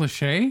 Nick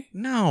Lachey?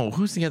 No,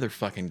 who's the other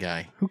fucking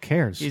guy? Who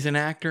cares? He's an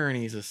actor and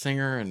he's a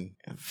singer and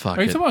fuck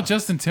Are you it. talking about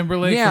Justin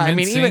Timberlake? Yeah, from I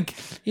mean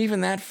NSYNC?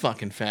 even that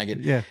fucking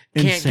faggot Yeah,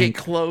 can't NSYNC. get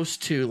close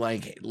to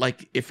like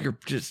if you're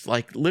just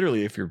like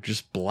literally if you're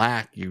just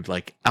black, you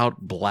like out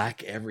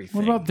black everything.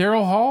 What about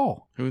Daryl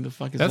Hall? Who the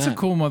fuck is That's that? a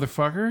cool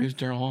motherfucker. Who's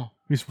Daryl Hall?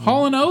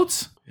 Hall and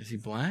Oates? Is he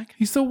black?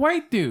 He's the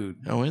white dude.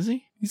 Oh, is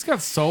he? He's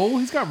got soul.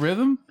 He's got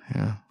rhythm.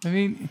 Yeah. I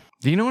mean,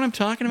 Do you know what I'm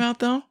talking about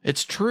though?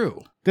 It's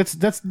true. But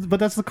that's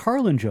the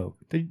Carlin joke.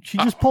 She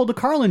just pulled the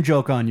Carlin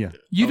joke on you.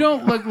 you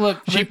don't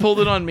look. She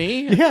pulled it on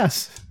me.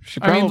 Yes. She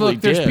I mean, probably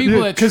look, there's did.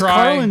 people that Because try.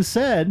 Carlin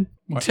said,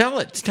 Tell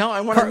it. Tell. I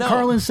want to know.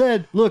 Carlin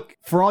said, look,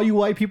 for all you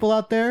white people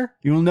out there,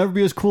 you will never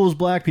be as cool as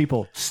black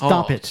people.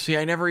 Stop it. See,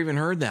 I never even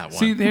heard that one.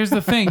 See, here's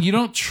the thing. You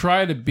don't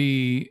try to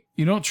be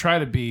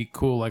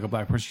cool like a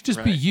black person. You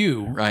just be Right.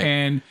 you. Right.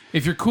 And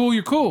if you're cool,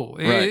 you're cool.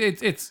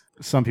 Right. It's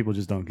Some people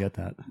just don't get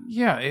that.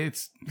 yeah.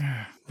 It's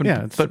but,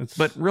 yeah, it's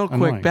but real quick,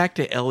 annoying. back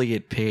to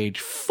Elliot Page.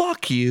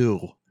 Fuck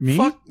you. Me?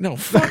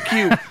 Fuck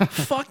you.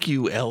 Fuck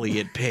you,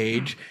 Elliot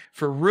Page,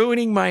 for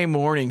ruining my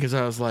morning because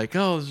I was like,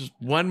 oh, there's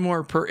one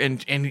more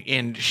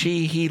and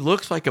he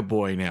looks like a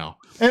boy now.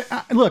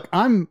 Look,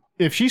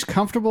 if she's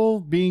comfortable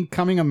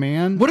becoming a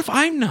man, What if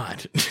I'm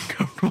not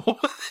comfortable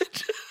with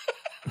it?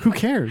 who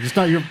cares? It's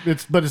not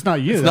it's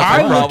not you. It's That's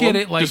not my I why. look at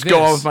it like Just go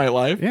on this. with my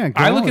life. Yeah,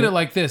 go I on look with at it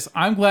like this.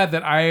 I'm glad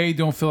that I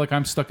don't feel like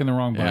I'm stuck in the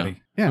wrong body.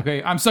 Yeah.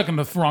 Okay. I'm stuck in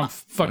the wrong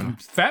fucking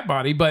fat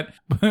body, but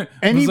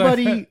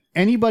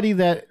anybody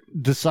that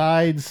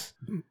decides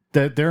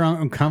that they're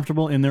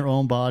uncomfortable in their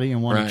own body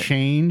and want Right. to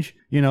change,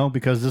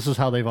 because this is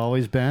how they've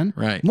always been.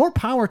 Right. More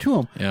power to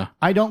them. Yeah.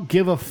 I don't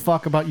give a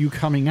fuck about you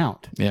coming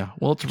out. Yeah.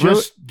 Well, it's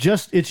really.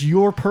 Just it's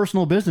your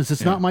personal business.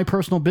 It's not my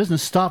personal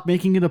business. Stop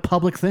making it a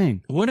public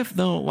thing. What if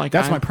though? Like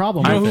That's my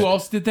problem. You know with who it.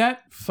 else did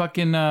that?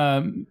 Fucking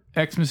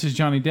ex Mrs.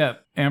 Johnny Depp,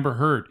 Amber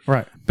Heard.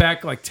 Right.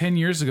 Back like 10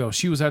 years ago,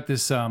 she was at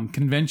this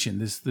convention,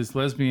 this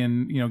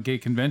lesbian, gay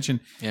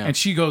convention. Yeah. And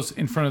she goes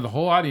in front of the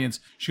whole audience.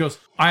 She goes,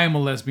 I am a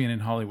lesbian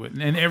in Hollywood.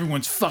 And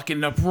everyone's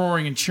fucking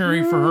uproaring and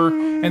cheering for her.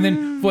 And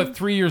then,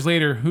 3 years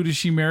later, who does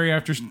she marry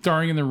after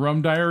starring in the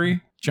Rum Diary?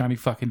 Johnny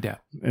fucking Depp.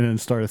 And then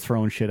started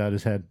throwing shit out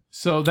his head.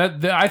 So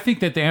I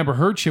think that the Amber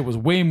Heard shit was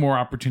way more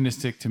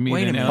opportunistic to me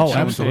Wait a than minute. Oh, Ellen She was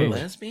a absolutely.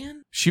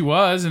 lesbian? She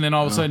was, and then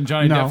all of a sudden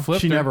Johnny No, Depp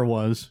flipped she her. never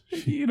was.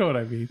 You know what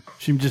I mean?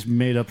 She just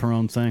made up her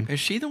own thing. Is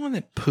she the one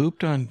that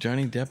pooped on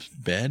Johnny Depp's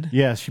bed?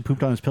 Yes, she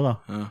pooped on his pillow.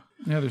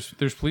 Yeah,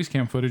 there's police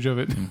cam footage of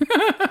it.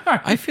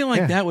 I feel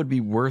like that would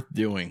be worth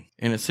doing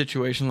in a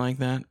situation like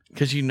that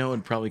because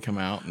it'd probably come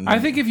out. And I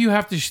think if you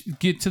have to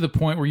get to the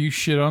point where you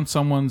shit on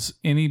someone's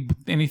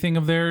anything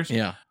of theirs,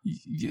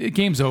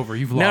 game's over.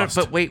 You've lost.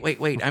 No, but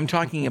wait. I'm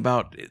talking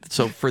about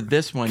for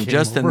this one,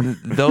 just in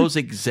those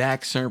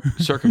exact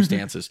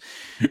circumstances.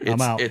 I'm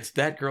out. It's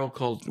that girl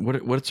called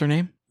what's her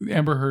name?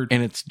 Amber Heard.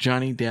 And it's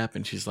Johnny Depp,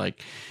 and she's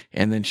like,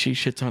 and then she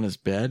shits on his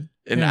bed.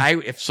 And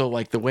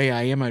the way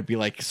I am, I'd be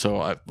like,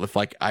 if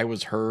like I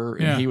was her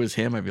and he was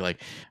him, I'd be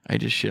like, I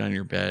just shit on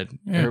your bed.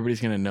 Yeah.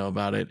 Everybody's gonna know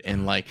about it,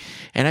 and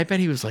I bet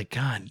he was like,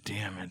 God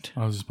damn it.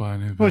 I was just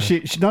buying it. Well,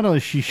 she not only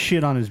she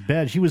shit on his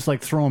bed, she was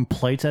like throwing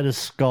plates at his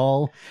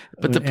skull.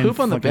 But the poop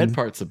on the bed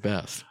part's the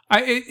best.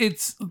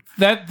 It's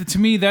that to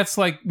me. That's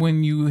like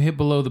when you hit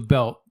below the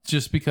belt.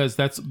 Just because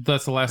that's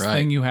the last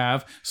thing you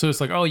have, so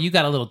it's like, oh, you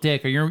got a little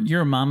dick, or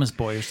you're a mama's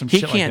boy, or some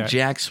shit like that. He can't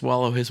jack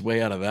swallow his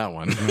way out of that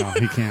one. No,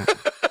 he can't.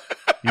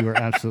 You are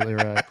absolutely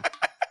right.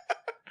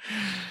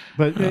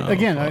 But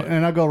again,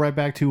 I'll go right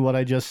back to what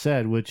I just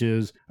said, which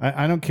is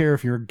I don't care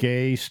if you're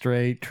gay,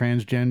 straight,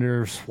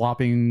 transgender,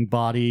 swapping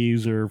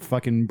bodies or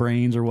fucking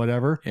brains or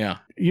whatever. Yeah.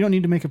 You don't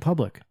need to make it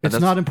public. It's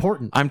not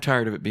important. I'm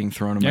tired of it being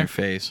thrown in my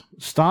face.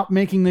 Stop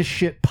making this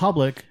shit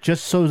public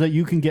just so that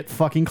you can get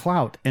fucking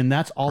clout. And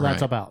that's all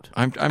that's about.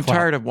 I'm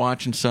tired of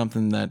watching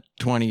something that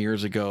 20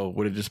 years ago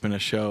would have just been a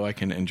show I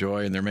can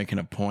enjoy, and they're making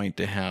a point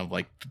to have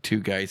like two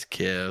guys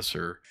kiss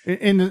or...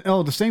 And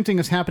the same thing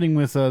is happening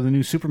with the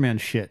new Superman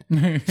shit.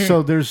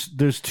 So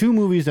there's two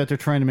movies that they're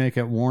trying to make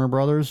at Warner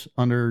Brothers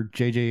under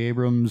J.J.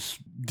 Abrams'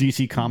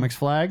 DC Comics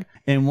flag.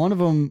 And one of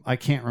them, I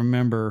can't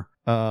remember...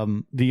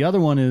 the other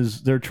one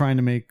is they're trying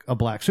to make a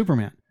black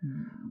Superman.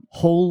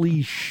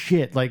 Holy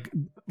shit. Like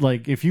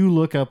if you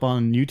look up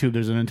on YouTube,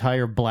 there's an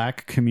entire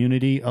black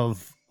community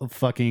of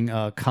fucking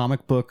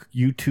comic book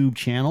YouTube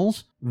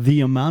channels.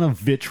 The amount of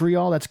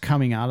vitriol that's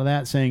coming out of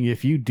that saying,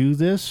 if you do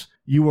this,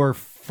 you are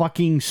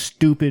fucking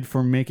stupid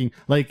for making,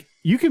 like,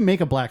 you can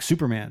make a black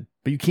Superman,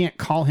 but you can't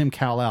call him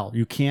Kal-El.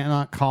 You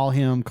cannot call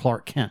him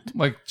Clark Kent.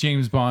 Like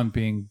James Bond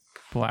being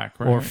black,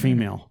 right? Or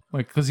female.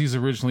 Like, because he's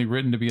originally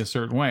written to be a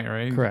certain way,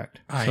 right?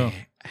 Correct.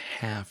 I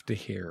have to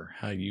hear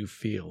how you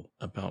feel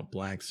about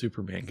Black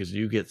Superman, because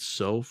you get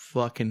so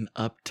fucking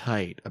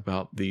uptight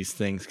about these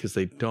things because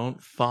they don't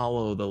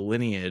follow the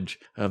lineage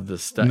of the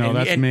stuff. No,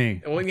 that's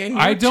me.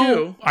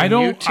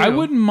 I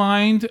wouldn't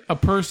mind a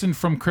person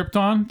from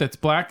Krypton that's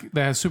black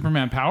that has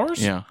Superman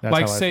powers. Yeah,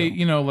 like say,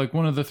 like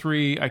one of the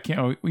three. I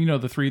can't.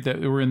 The three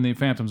that were in the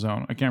Phantom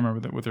Zone. I can't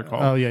remember what they're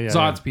called. Oh yeah.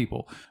 Zod's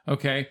people.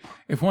 Okay,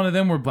 if one of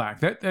them were black,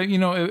 that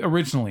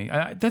originally,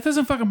 that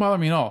doesn't fucking bother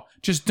me at all.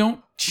 Just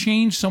don't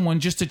change someone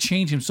just to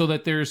change him so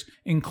that there's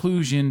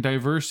inclusion,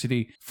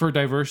 diversity for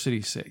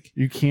diversity's sake.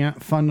 You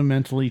can't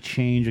fundamentally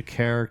change a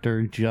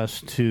character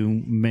just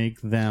to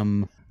make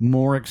them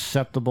more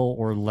acceptable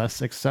or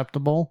less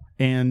acceptable,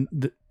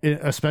 and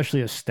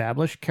especially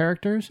established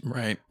characters.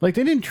 Right. Like,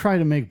 they didn't try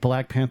to make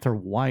Black Panther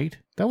white.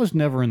 That was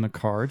never in the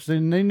cards. They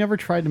never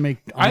tried to make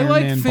Iron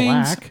Man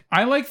black.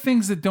 I like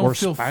things that don't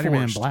feel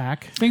Spider-Man forced.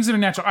 black. Things that are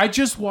natural. I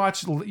just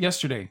watched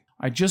yesterday.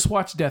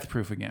 Death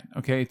Proof again,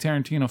 okay?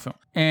 Tarantino film.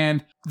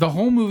 And the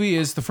whole movie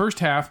is, the first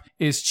half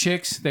is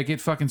chicks that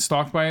get fucking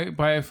stalked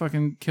by a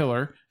fucking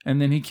killer,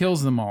 and then he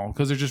kills them all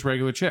because they're just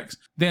regular chicks.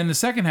 Then the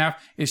second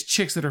half is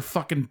chicks that are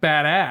fucking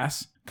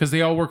badass because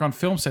they all work on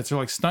film sets. They're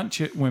like stunt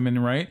women,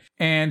 right?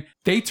 And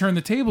they turn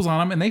the tables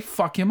on him and they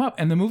fuck him up.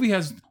 And the movie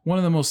has one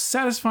of the most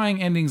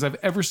satisfying endings I've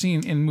ever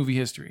seen in movie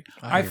history.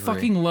 I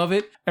fucking love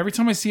it. Every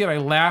time I see it, I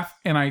laugh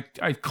and I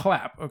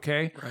clap,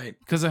 okay? Right.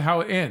 Because of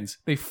how it ends.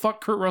 They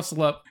fuck Kurt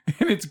Russell up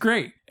and it's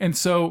great. And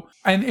so,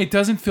 and it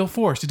doesn't feel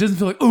forced. It doesn't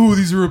feel like, oh,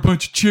 these are a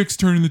bunch of chicks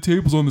turning the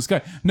tables on this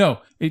guy.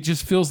 No, it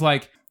just feels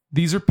like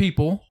these are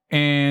people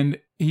and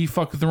he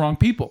fucked with the wrong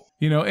people.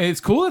 It's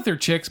cool that they're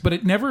chicks, but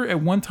it never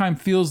at one time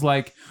feels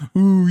like,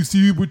 ooh, you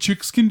see what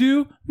chicks can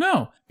do?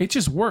 No, it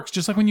just works.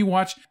 Just like when you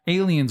watch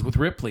Aliens with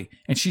Ripley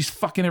and she's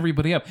fucking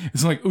everybody up.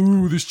 It's like,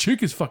 ooh, this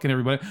chick is fucking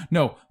everybody.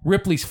 No,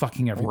 Ripley's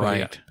fucking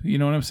everybody up. You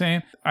know what I'm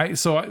saying?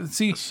 So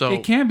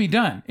it can be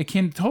done. It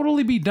can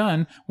totally be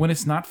done when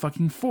it's not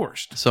fucking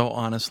forced. So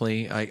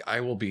honestly, I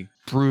will be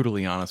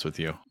brutally honest with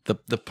you.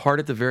 The part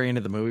at the very end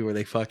of the movie where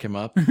they fuck him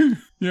up,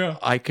 yeah,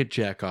 I could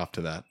jack off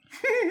to that.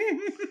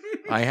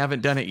 I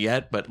haven't done it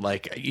yet, but I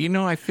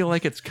feel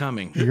like it's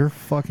coming. You're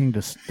fucking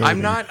disturbing.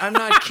 I'm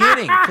not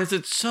kidding, because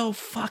it's so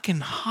fucking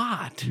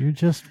hot. You're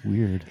just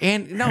weird.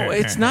 And no,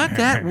 it's not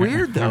that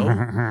weird though.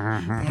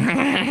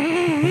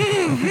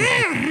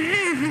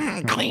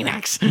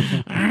 Kleenex.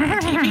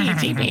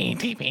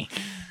 TP.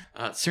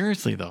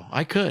 Seriously though,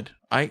 I could.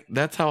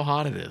 That's how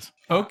hot it is.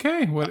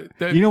 Okay.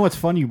 You know what's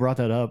funny? You brought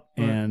that up,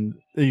 and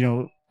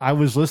I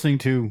was listening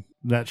to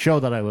that show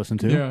that I listened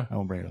to. Yeah. I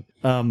won't bring it up.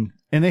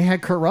 And they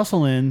had Kurt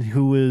Russell in,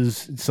 who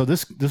was, so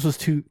this is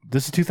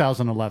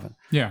 2011.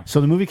 Yeah. So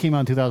the movie came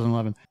out in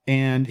 2011,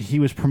 and he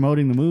was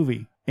promoting the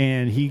movie.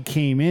 and he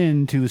came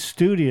into the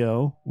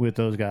studio with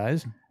those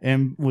guys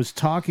and was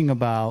talking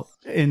about,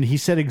 and he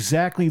said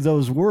exactly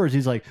those words.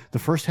 He's like, the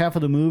first half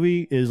of the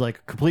movie is like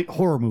a complete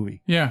horror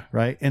movie. Yeah.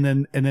 Right. And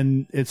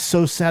then it's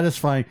so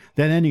satisfying.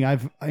 That ending,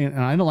 and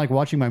I don't like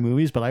watching my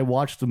movies, but I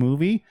watched the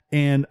movie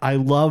and I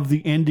love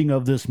the ending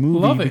of this movie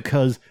Love it.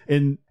 because,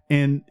 and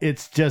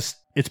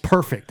it's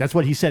perfect. That's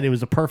what he said. It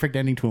was a perfect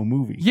ending to a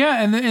movie.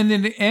 Yeah, and then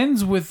it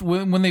ends with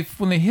when they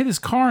hit his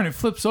car and it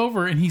flips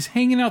over and he's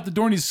hanging out the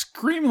door and he's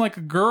screaming like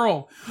a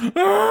girl.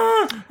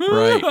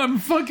 Right. I'm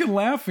fucking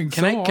laughing.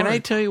 Can I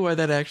tell you why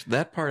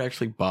that part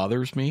actually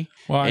bothers me?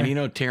 Why? And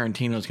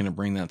Tarantino's going to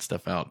bring that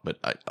stuff out. But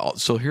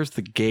so here's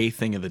the gay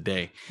thing of the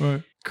day.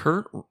 What?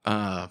 Kurt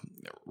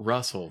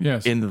Russell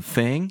Yes. in The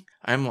Thing.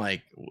 I'm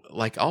like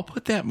I'll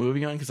put that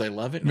movie on because I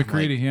love it. And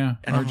McCready, yeah.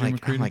 And I'm RJ like,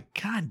 McCready.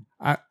 God.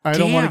 I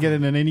don't want to Damn.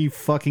 get into any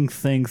fucking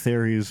thing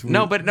theories.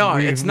 No,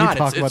 it's not.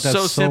 talk It's about that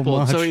so simple.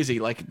 much. It's so easy.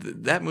 Like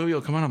that movie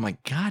will come on. I'm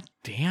like, God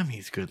damn,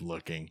 he's good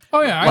looking.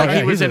 Oh yeah, Like I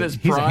he was he's in a- his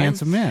he's a prime.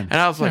 handsome man. And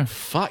I was like, Yeah.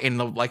 fuck. And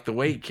the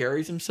way he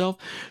carries himself.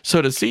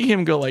 So to see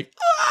him go like,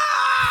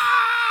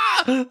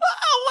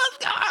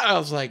 I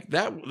was like,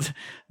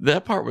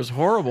 that part was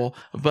horrible.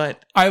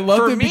 But I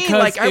loved for it me,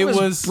 because I it was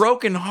was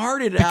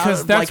brokenhearted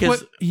because out. that's like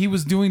what he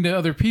was doing to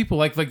other people.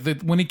 Like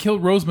when he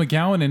killed Rose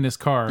McGowan in his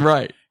car.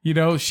 right.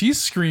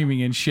 She's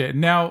screaming and shit.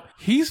 Now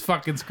he's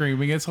fucking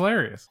screaming. It's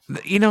hilarious.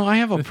 I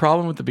have a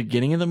problem with the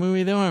beginning of the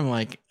movie though. I'm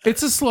like,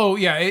 It's a slow,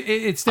 yeah.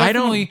 It's I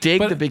definitely. don't dig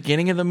but- the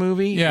beginning of the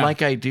movie Yeah.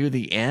 like I do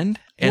the end.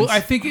 And Well, I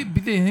think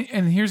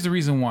and here's the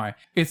reason why.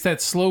 It's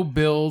that slow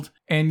build,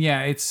 and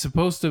yeah, it's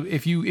supposed to.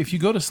 If you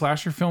go to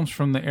slasher films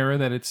from the era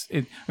that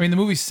I mean, the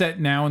movie's set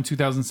now in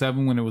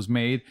 2007 when it was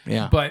made.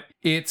 Yeah. But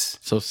it's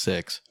so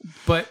 6.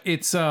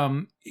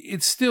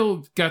 it's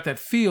still got that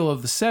feel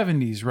of the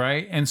 70s,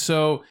 right? And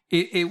so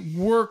it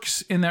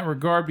works in that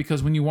regard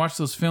because when you watch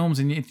those films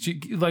and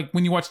like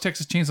when you watch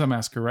Texas Chainsaw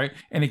Massacre, right?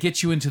 And it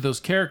gets you into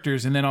those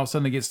characters, and then all of a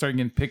sudden they start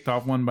getting picked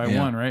off one by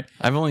one, right?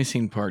 I've only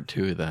seen part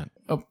 2 of that.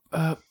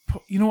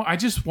 I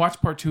just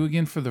watched part 2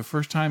 again for the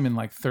first time in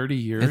like 30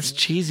 years. It's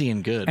cheesy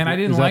and good. And I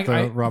didn't Is like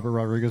that the Robert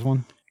Rodriguez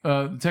one?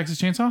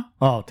 Texas Chainsaw.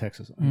 Oh,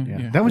 Texas. Yeah.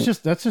 yeah. That was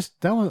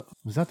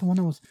that the one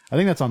that was? I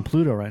think that's on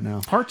Pluto right now.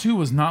 Part 2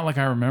 was not like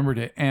I remembered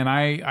it, and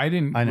I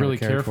didn't I never really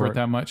cared care for for it it.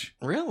 that much.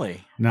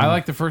 Really? No. I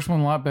like the first one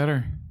a lot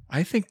better.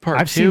 I think part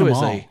I've 2 seen them is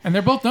all. And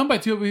they're both done by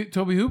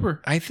Toby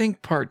Hooper. I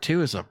think part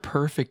 2 is a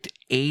perfect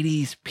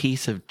 80s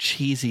piece of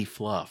cheesy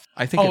fluff.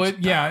 I think it's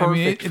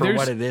perfect for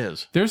what it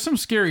is. There's some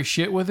scary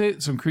shit with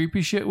it, some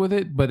creepy shit with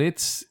it, but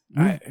it's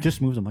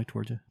Just move the mic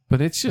towards you.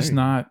 just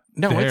not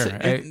No, there.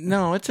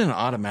 it's an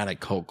automatic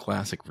cult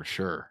classic for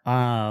sure.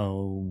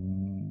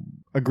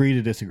 Agree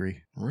to disagree.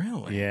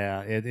 Really?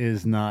 Yeah, it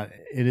is not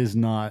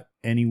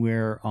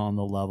anywhere on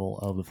the level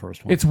of the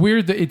first one. It's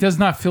weird that it does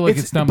not feel like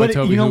it's done by but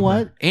Toby you know Hooper.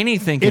 what?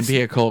 Anything can It's-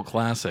 be a cult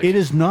classic. It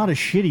is not a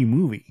shitty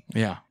movie.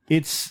 Yeah.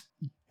 It's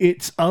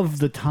of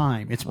the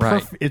time. It's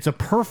Right. It's a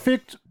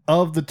perfect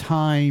of the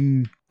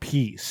time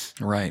piece.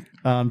 Right.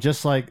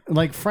 Just like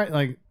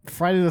Friday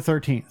the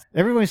 13th.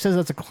 Everybody says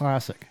that's a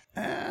classic.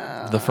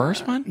 The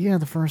first one? Yeah,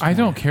 the first. I one.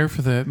 don't care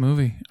for that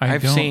movie.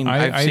 I've seen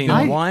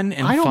I- 1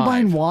 and I don't 5.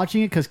 mind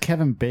watching it because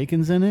Kevin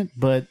Bacon's in it,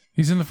 but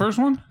He's in the first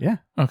one? yeah,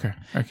 Okay.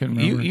 I can't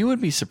remember You would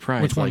be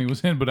surprised. which one he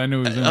was in, but I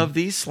know he was in. Of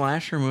these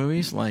slasher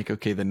movies, like,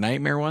 okay, the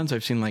Nightmare ones,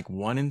 I've seen like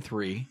 1 and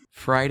 3.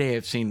 Friday,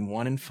 I've seen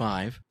 1 and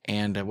 5.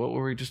 And what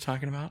were we just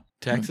talking about?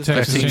 Texas?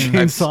 Texas I've seen,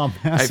 Chainsaw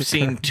I've Massacre.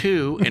 seen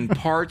 2 and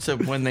parts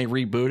of when they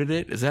rebooted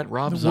it. Is that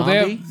Rob Well, they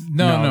Zombie? have,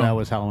 no. that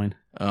was Halloween.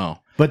 Oh.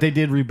 But they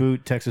did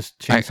reboot Texas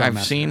Chainsaw I've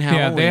Massacre. seen Yeah,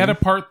 Halloween. they had a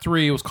part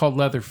 3. It was called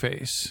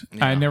Leatherface.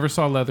 I never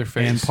saw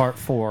Leatherface. and part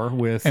 4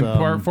 with And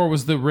part 4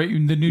 was the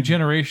new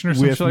generation or with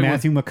something like that.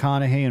 Matthew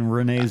McConaughey and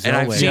Renee Zellweger. And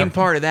I've seen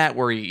part of that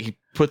where he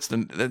puts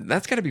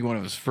that's got to be one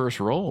of his first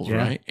roles, Yeah.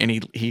 right? And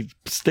he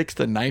sticks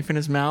the knife in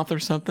his mouth or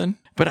something.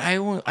 But I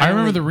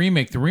remember the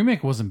remake. The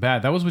remake wasn't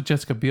bad. That was with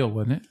Jessica Biel,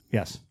 wasn't it?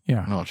 Yes.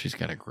 Yeah. Oh, she's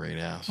got a great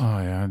ass. Oh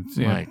yeah.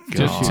 My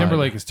Just God.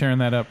 Timberlake is tearing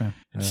that up, man.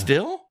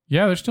 Still?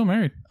 Yeah, they're still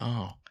married.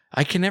 Oh,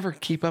 I can never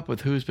keep up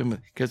with who's been with,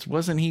 because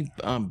wasn't he?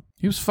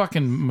 He was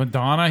fucking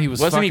Madonna. He was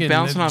Wasn't he fucking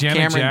bouncing off Janet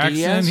Cameron Jackson.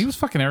 Diaz? He was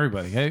fucking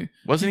everybody. Hey,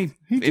 Wasn't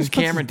He in just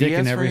puts Cameron his dick Diaz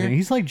in for everything. you?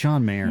 He's like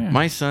John Mayer. Yeah.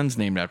 My son's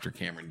named after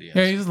Cameron Diaz.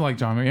 yeah, he's like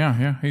John Mayer.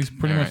 Yeah. He's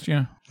pretty All much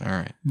yeah. All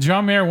right.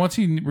 John Mayer. Once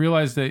he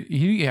realized that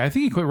I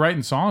think he quit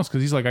writing songs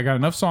because he's like, I got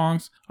enough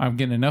songs. I'm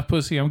getting enough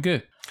pussy. I'm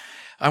good.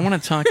 I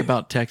want to talk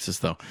about Texas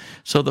though.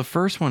 So the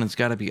first one has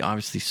got to be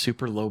obviously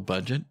super low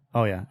budget,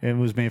 Oh yeah, it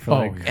was made for Oh,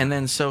 like yeah. and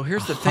then so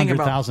here's the thing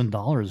about.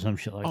 $100,000, some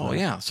shit like that. Oh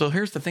yeah. So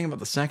here's the thing about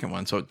the second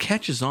one. So it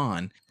catches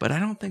on, but I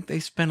don't think they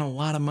spent a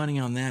lot of money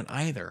on that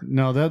either.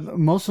 No,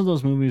 most of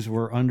those movies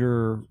were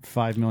under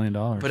 $5 million.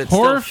 But it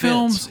Horror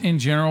still fits. films in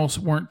general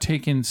weren't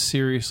taken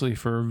seriously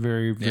for a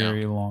very,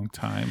 very long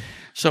time.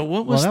 So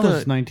what well, was that the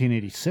was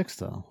 1986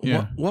 though.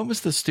 Yeah. what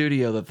was the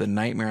studio that the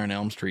Nightmare on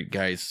Elm Street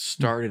guys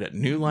started at?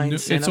 New Line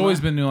Cinema. It's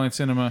always been New Line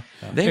Cinema.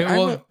 They-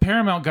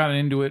 Paramount got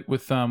into it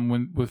with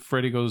with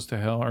Freddy Goes to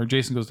Hell, or or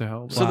Jason Goes to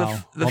Hell. So the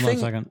Wow. the Hold on a thing,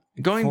 second.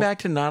 going back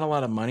to not a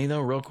lot of money though,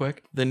 real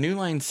quick, the New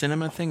Line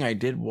Cinema thing, I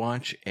did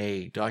watch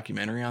a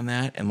documentary on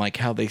that and like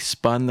how they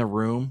spun the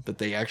room that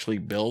they actually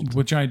built.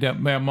 With Johnny Depp.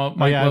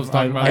 Mike yeah, loves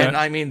talking about And that.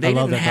 I mean, they I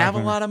love didn't that have a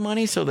documentary. lot of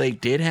money, so they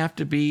did have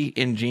to be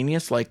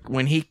ingenious. Like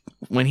when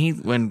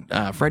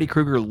Freddy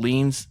Krueger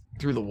leans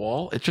through the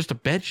wall, it's just a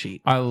bed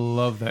sheet, I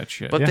love that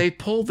shit. but they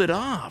pulled it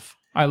off.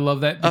 I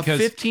love that A because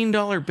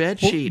 $15 bed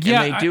Well, sheet,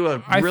 yeah, and they do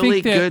a I really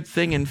think that- good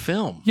thing in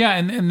film. yeah,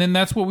 and then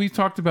that's what we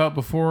talked about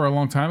before a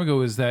long time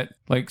ago is that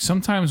like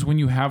sometimes when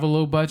you have a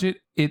low budget,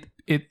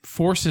 it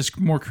forces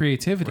more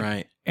creativity.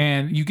 Right.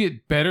 And you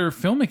get better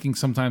filmmaking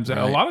sometimes, a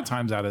Right. lot of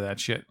times out of that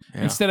shit.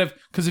 Yeah. Instead of,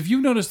 because if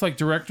you've noticed like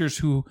directors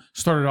who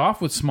started off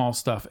with small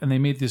stuff and they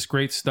made this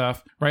great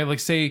stuff, right? Like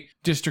say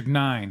District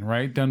 9,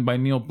 right? Done by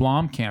Neil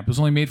Blomkamp. It was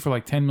only made for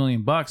like $10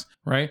 million,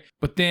 right?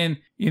 But then,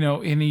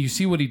 and then you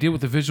see what he did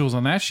with the visuals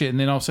on that shit. And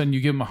then all of a sudden you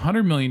give him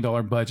 $100 million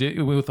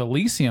budget with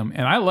Elysium.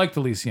 And I like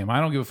Elysium. I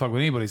don't give a fuck what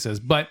anybody says,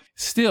 but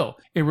still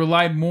it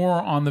relied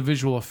more on the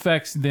visual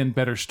effects than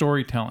better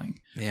storytelling.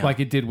 Yeah. Like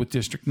it did with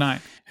District 9.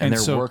 And they're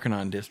so, working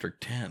on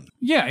District 10.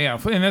 yeah,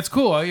 and that's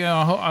cool.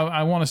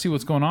 I want to see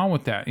what's going on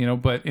with that,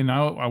 But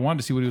I wanted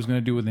to see what he was going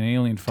to do with an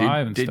Alien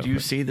 5 and Did stuff. you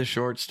but- see the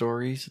short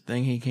stories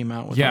thing he came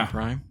out with Yeah. on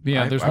Prime?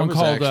 Yeah, there's one I was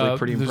called. actually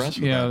pretty there's- impressed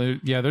with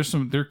yeah,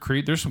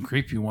 that. there's some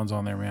creepy ones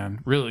on there, man.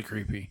 Really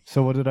creepy.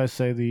 So what did I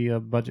say the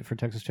budget for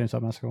Texas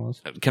Chainsaw Massacre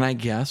was? Can I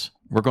guess?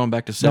 We're going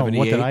back to No, 78.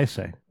 what did I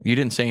say? You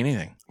didn't say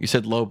anything. You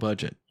said low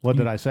budget. What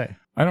did I say?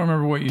 I don't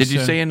remember what you Did said.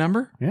 you say a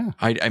number? Yeah.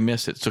 I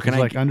missed it. So can It's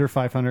I? like under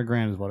 500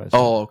 grand is what I said.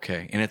 Oh,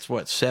 okay. And it's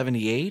what,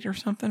 78 or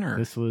something? Or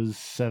This was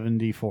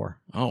 74.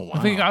 oh, wow. I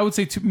think I would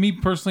say me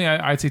personally.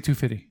 I'd say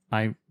 250.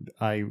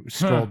 I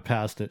scrolled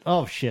past it.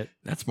 Oh shit.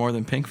 That's more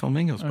than Pink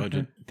Flamingo's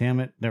budget. Damn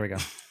it. There we go.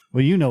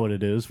 Well, you know what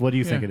it is. What do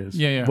you think Yeah. it is?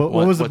 Yeah, yeah. What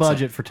What- was the what's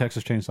budget for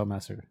Texas Chainsaw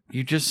Massacre?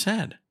 You just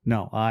said.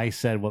 No, I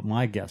said what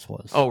my guess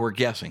was. Oh, we're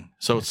guessing.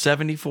 So it's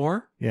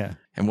 74. Yeah.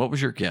 And what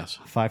was your guess?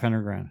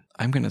 500 grand.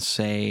 I'm going to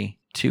say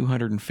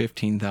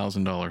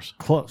 $215,000.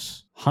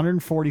 Close.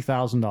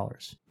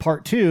 $140,000.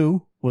 Part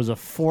 2 was a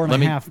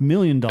 $4.5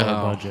 million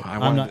budget.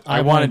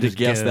 I wanted to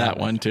guess get it that out.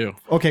 one too.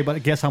 Okay,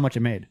 but guess how much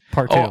it made?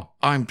 Part 2. Oh,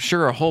 I'm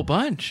sure a whole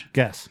bunch.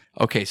 Guess.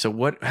 Okay,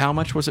 so how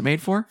much was it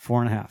made for?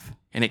 4.5.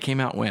 And it came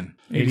out when?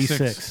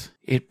 86.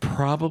 It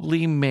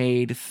probably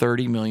made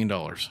 $30 million.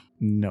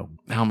 No.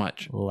 How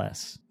much?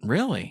 Less.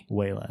 Really?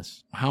 Way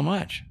less. How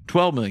much?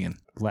 12 million.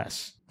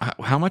 Less.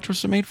 How much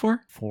was it made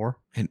for? 4.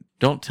 And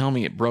don't tell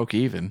me it broke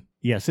even.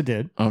 Yes, it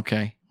did.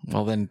 Okay.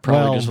 Well, then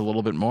probably Well, just a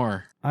little bit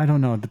more. I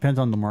don't know. It depends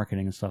on the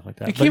marketing and stuff like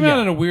that. It But came out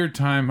yeah. at a weird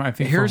time. I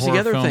think. Here's for the horror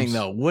other films. thing,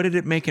 though. What did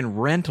it make in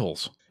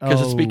rentals?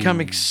 Because it's Oh.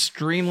 become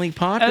extremely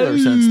popular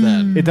since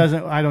then. It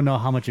doesn't. I don't know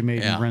how much it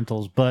made Yeah. in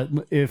rentals, but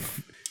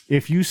if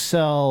you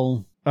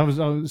sell,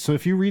 so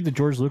if you read the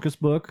George Lucas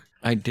book,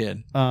 I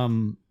did.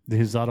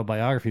 his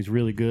autobiography is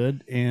really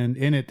good, and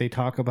in it they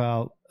talk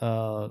about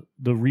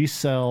the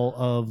resale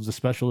of the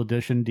special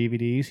edition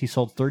DVDs. He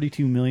sold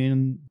 32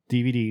 million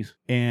DVDs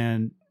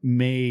and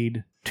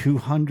made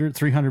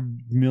 $300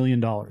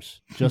 million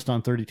just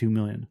on 32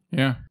 million.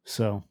 Yeah.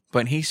 So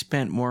But he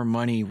spent more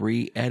money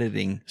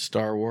re-editing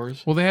Star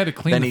Wars Well, they had to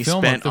clean than the he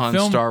film spent up.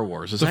 on Star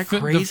Wars. Is that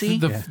crazy?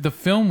 The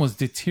film was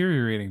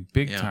deteriorating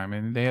big Yeah. time,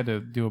 and they had to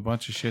do a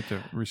bunch of shit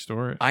to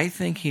restore it. I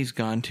think he's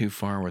gone too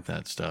far with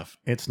that stuff.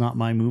 it's not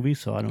my movie,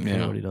 so I don't care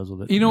Yeah. what he does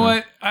with it. You know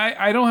what?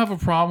 I don't have a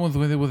problem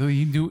with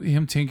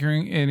him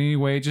tinkering in any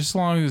way, just as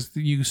long as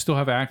you still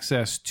have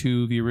access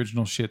to the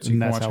original shit, so you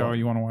And can that's watch how how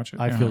you want to watch it.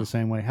 I Yeah. feel the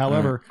same way.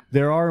 However,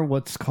 there are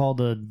what's called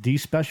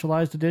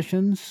despecialized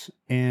editions,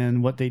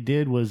 and what they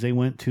did was they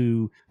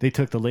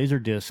took the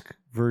Laserdisc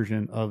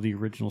version of the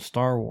original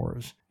Star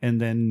Wars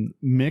and then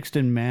mixed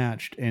and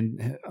matched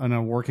and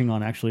are working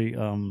on actually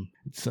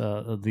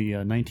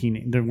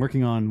they're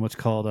working on what's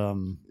called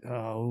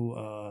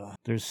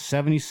there's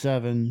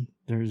 77,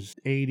 there's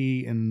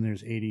 80, and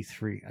there's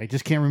 83. I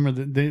just can't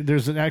remember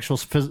there's an actual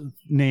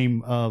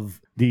name of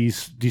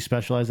these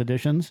despecialized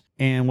editions,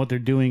 and what they're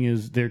doing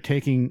is they're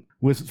taking,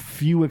 with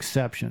few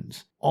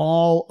exceptions,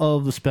 all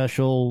of the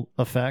special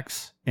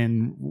effects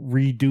and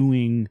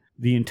redoing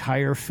the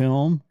entire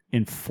film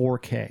in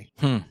 4K.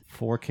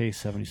 4K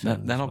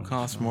 77. That'll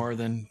cost more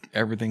than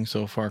everything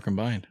so far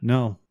combined.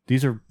 No,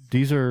 these are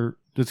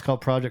it's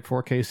called Project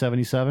 4K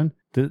 77.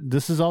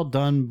 This is all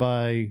done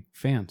by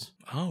fans.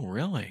 Oh,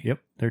 really? Yep,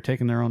 they're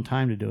taking their own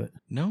time to do it.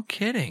 No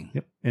kidding.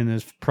 Yep. And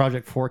there's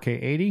Project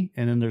 4K 80,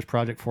 and then there's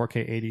Project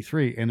 4K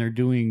 83, and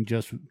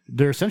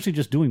they're essentially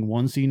just doing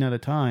one scene at a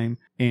time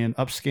and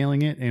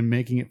upscaling it and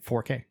making it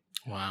 4K.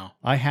 Wow.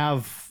 I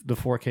have the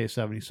 4K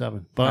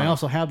 77, but I Wow.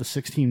 also have the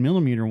 16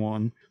 millimeter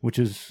one, which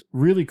is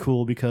really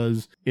cool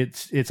because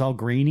it's all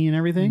grainy and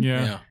everything.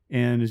 Yeah.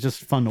 and it's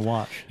just fun to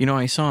watch. You know,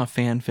 I saw a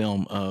fan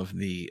film of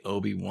the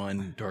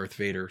Obi-Wan Darth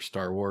Vader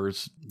Star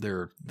Wars,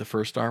 the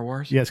first Star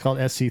Wars. Yeah, it's called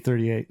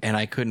SC-38. And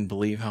I couldn't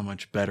believe how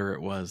much better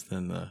it was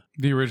than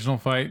The original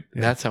fight.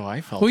 That's how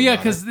I felt. Well, yeah,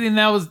 about because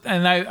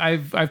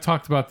it. I've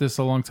talked about this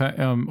a long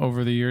time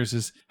over the years.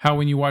 Is how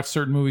when you watch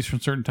certain movies from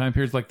certain time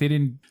periods, like they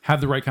didn't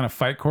have the right kind of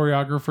fight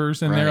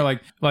choreographers in there.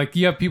 Like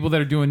you have people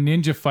that are doing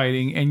ninja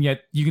fighting, and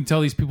yet you can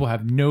tell these people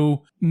have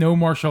no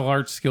martial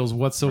arts skills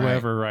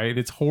whatsoever. Right?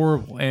 It's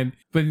horrible.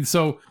 But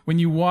so when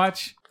you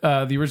watch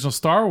the original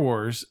Star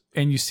Wars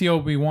and you see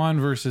Obi-Wan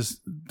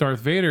versus Darth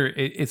Vader,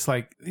 it's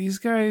like these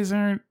guys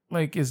aren't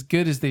like as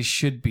good as they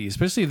should be,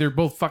 especially they're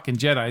both fucking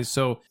Jedis,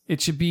 so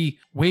it should be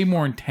way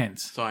more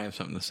intense. So I have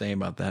something to say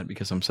about that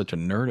because I'm such a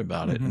nerd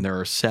about it. And there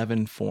are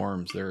 7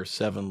 forms, there are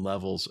 7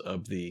 levels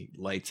of the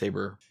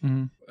lightsaber,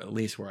 at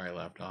least where I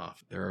left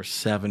off. There are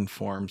 7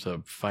 forms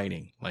of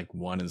fighting. Like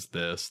one is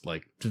this,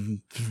 like,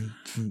 and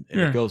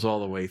it goes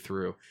all the way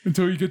through.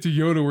 Until you get to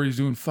Yoda where he's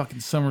doing fucking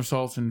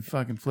somersaults and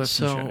fucking flips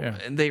So and shit.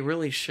 Yeah. and they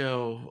really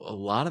show a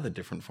lot of the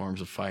different forms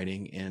of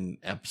fighting in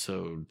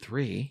episode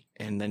 3.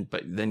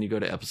 But then you go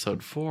to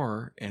episode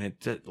 4, and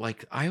it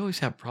like I always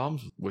have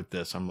problems with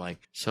this. I'm like,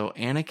 so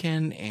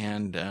Anakin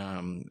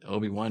and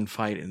Obi-Wan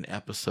fight in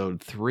episode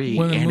 3,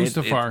 Well, and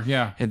Mustafar,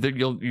 yeah, and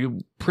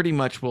you pretty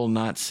much will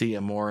not see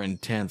a more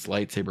intense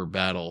lightsaber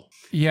battle.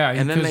 yeah,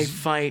 And then they because-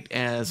 fight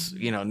as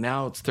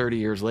now it's 30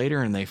 years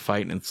later, and they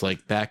fight, and it's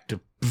like back to.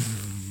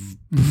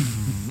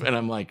 And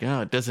I'm like,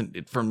 oh, it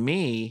doesn't. For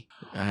me,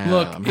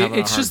 Look, I'm having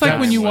it's a just hard like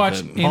when time you with watch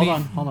it. any-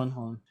 Hold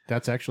on.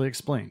 That's actually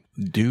explained.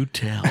 Do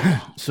tell.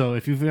 So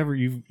if you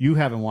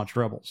haven't watched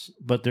Rebels,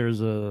 but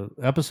there's a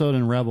episode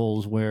in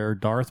Rebels where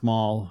Darth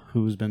Maul,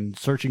 who's been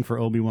searching for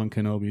Obi-Wan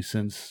Kenobi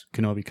since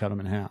Kenobi cut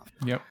him in half,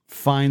 Yep.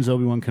 finds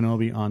Obi-Wan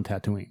Kenobi on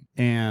Tatooine.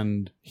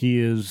 And he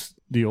is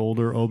the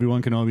older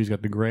Obi-Wan Kenobi. He's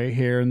got the gray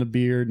hair and the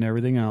beard and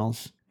everything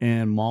else.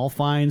 And Maul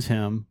finds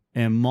him,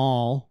 and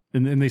Maul,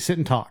 and they sit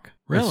and talk.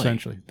 Really?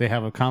 Essentially. They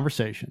have a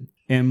conversation.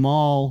 And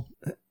Maul,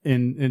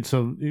 and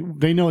so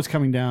they know it's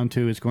coming down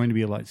to it's going to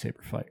be a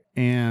lightsaber fight.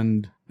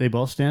 And they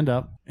both stand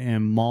up,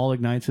 and Maul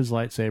ignites his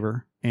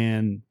lightsaber,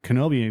 and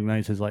Kenobi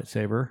ignites his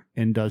lightsaber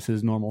and does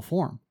his normal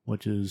form,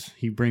 which is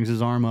he brings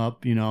his arm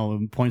up,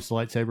 and points the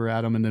lightsaber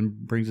at him, and then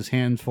brings his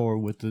hands forward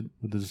with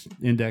his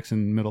index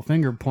and middle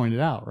finger pointed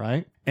out,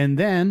 right? And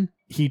then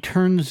he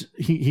turns,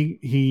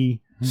 he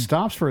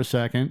stops for a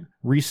second,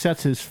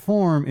 resets his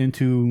form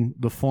into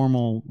the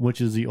formal, which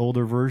is the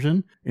older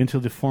version, into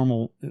the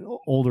formal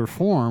older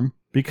form,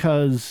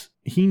 because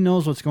he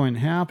knows what's going to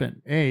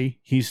happen.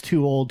 He's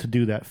too old to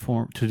do that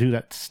form, to do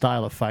that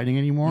style of fighting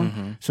anymore.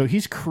 So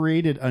he's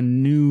created a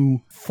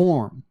new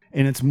form,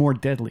 and it's more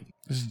deadly.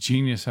 This is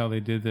genius how they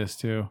did this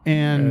too.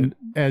 And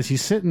as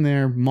he's sitting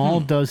there,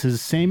 Maul does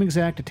his same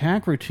exact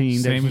attack routine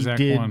Same that he exact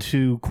did one.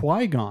 to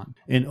Qui-Gon.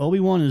 And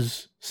Obi-Wan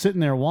is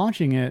sitting there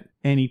watching it,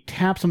 and he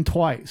taps him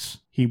twice.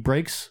 He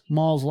breaks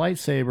Maul's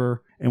lightsaber,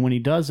 and when he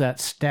does that,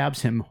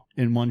 stabs him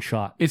in one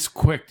shot. It's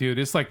quick, dude.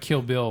 It's like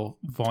Kill Bill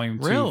Volume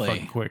 2. Really?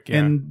 Fucking quick. Yeah.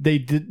 And they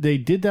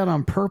did that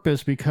on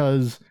purpose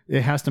because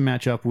it has to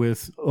match up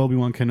with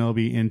Obi-Wan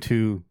Kenobi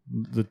into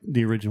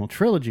the original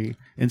trilogy.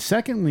 And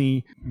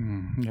secondly,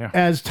 yeah.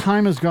 as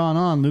time has gone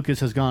on, Lucas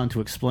has gone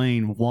to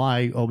explain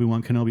why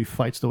Obi-Wan Kenobi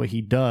fights the way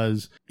he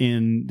does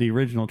in the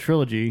original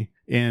trilogy.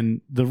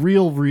 And the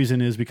real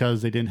reason is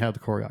because they didn't have the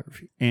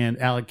choreography. And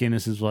Alec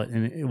Guinness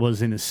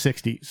was in his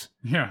 60s.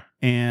 Yeah.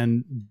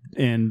 And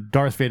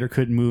Darth Vader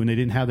couldn't move, and they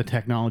didn't have the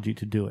technology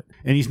to do it.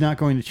 And he's not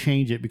going to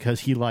change it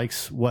because he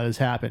likes what has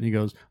happened. He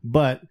goes,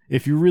 but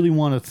if you really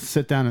want to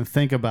sit down and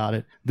think about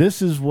it,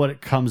 this is what it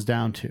comes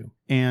down to.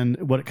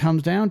 And what it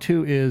comes down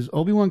to is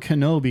Obi-Wan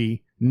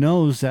Kenobi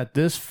knows that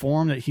this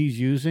form that he's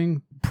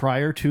using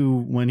prior to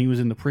when he was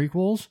in the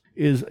prequels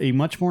is a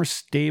much more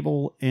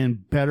stable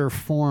and better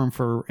form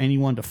for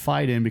anyone to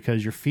fight in,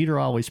 because your feet are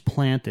always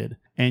planted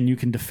and you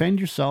can defend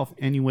yourself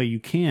any way you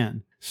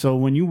can. So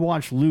when you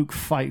watch Luke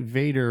fight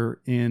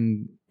Vader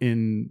in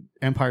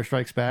Empire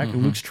Strikes Back,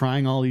 and Luke's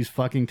trying all these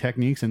fucking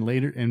techniques, and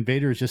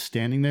Vader is just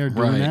standing there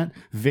doing that,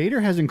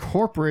 Vader has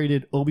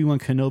incorporated Obi-Wan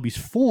Kenobi's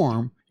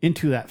form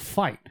into that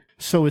fight.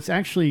 So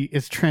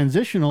it's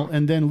transitional,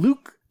 and then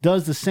Luke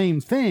does the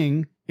same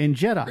thing in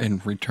Jedi.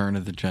 In Return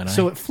of the Jedi.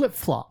 So it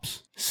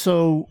flip-flops.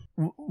 So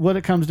what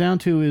it comes down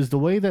to is the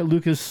way that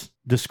Lucas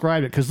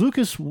described it, because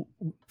Lucas,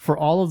 for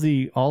all of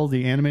the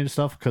animated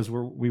stuff, because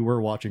we were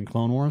watching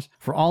Clone Wars,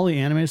 for all the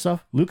animated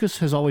stuff, Lucas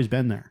has always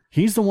been there.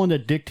 He's the one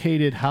that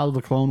dictated how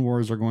the Clone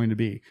Wars are going to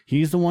be.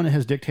 He's the one that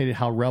has dictated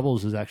how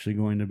Rebels is actually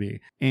going to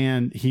be.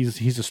 And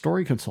he's a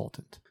story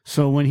consultant.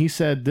 So when he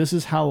said this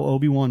is how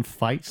Obi-Wan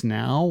fights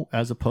now,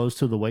 as opposed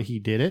to the way he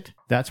did it,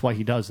 that's why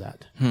he does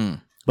that.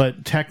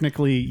 But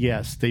technically,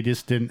 yes, they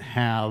just didn't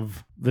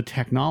have the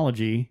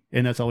technology,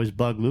 and that's always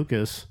bugged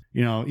Lucas.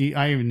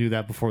 I even knew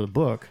that before the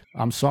book.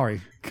 I'm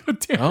sorry. God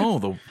damn it.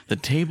 Oh, the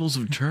tables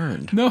have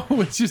turned. No,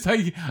 it's just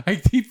I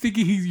keep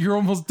thinking you're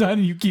almost done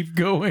and you keep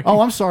going.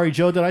 Oh, I'm sorry,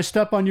 Joe. Did I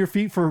step on your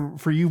feet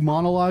for you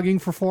monologuing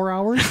for 4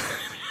 hours?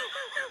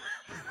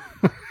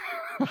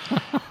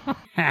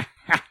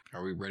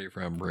 Are we ready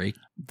for a break?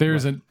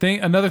 There's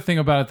another thing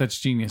about it that's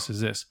genius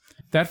is this.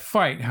 That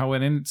fight, how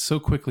it ended so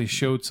quickly,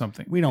 showed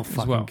something. We don't as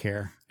fucking well.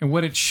 care. And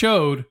what it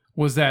showed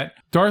was that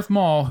Darth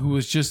Maul, who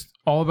was just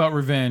all about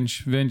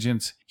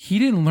vengeance, he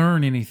didn't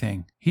learn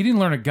anything. He didn't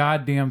learn a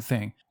goddamn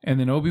thing. And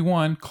then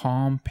Obi-Wan,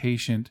 calm,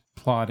 patient,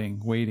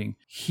 plodding, waiting.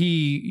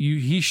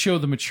 He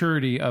showed the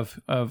maturity of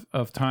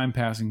time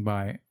passing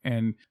by,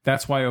 and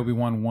that's why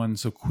Obi-Wan won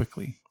so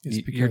quickly.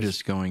 You're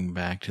just going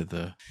back to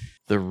the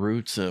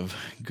roots of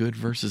good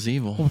versus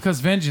evil. Well,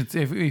 because vengeance,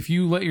 if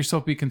you let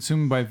yourself be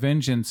consumed by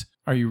vengeance,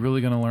 are you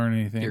really going to learn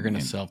anything? You're going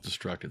to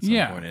self-destruct at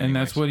some point. And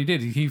that's what he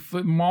did.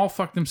 Maul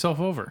fucked himself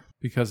over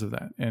because of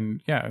that.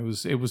 And yeah,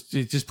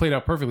 it just played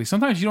out perfectly.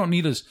 Sometimes you don't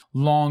need this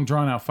long,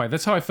 drawn-out fight.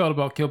 That's how I felt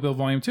about Kill Bill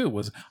Volume 2.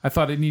 Was I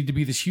thought it needed to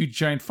be this huge,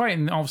 giant fight,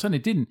 and all of a sudden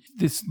it didn't.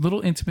 This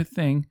little intimate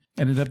thing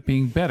ended up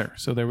being better.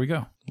 So there we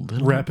go.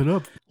 Wrap it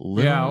up.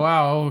 Yeah,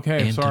 wow.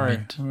 Okay, sorry.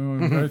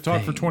 intimate I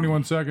talked for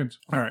 21 seconds.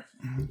 All right.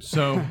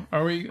 So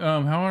are we? We're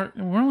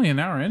only an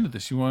hour into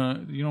this. You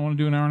don't want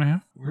to do an hour and a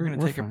half? We're going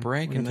to take a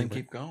break and then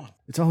keep going.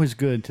 It's always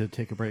good to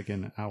take a break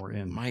an hour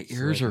in. My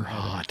ears are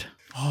hot.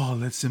 Oh,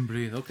 let them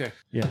breathe. Okay.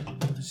 Yeah.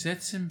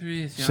 Let them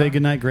breathe. Say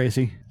goodnight,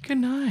 Gracie. Good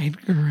night,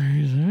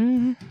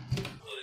 Gracie.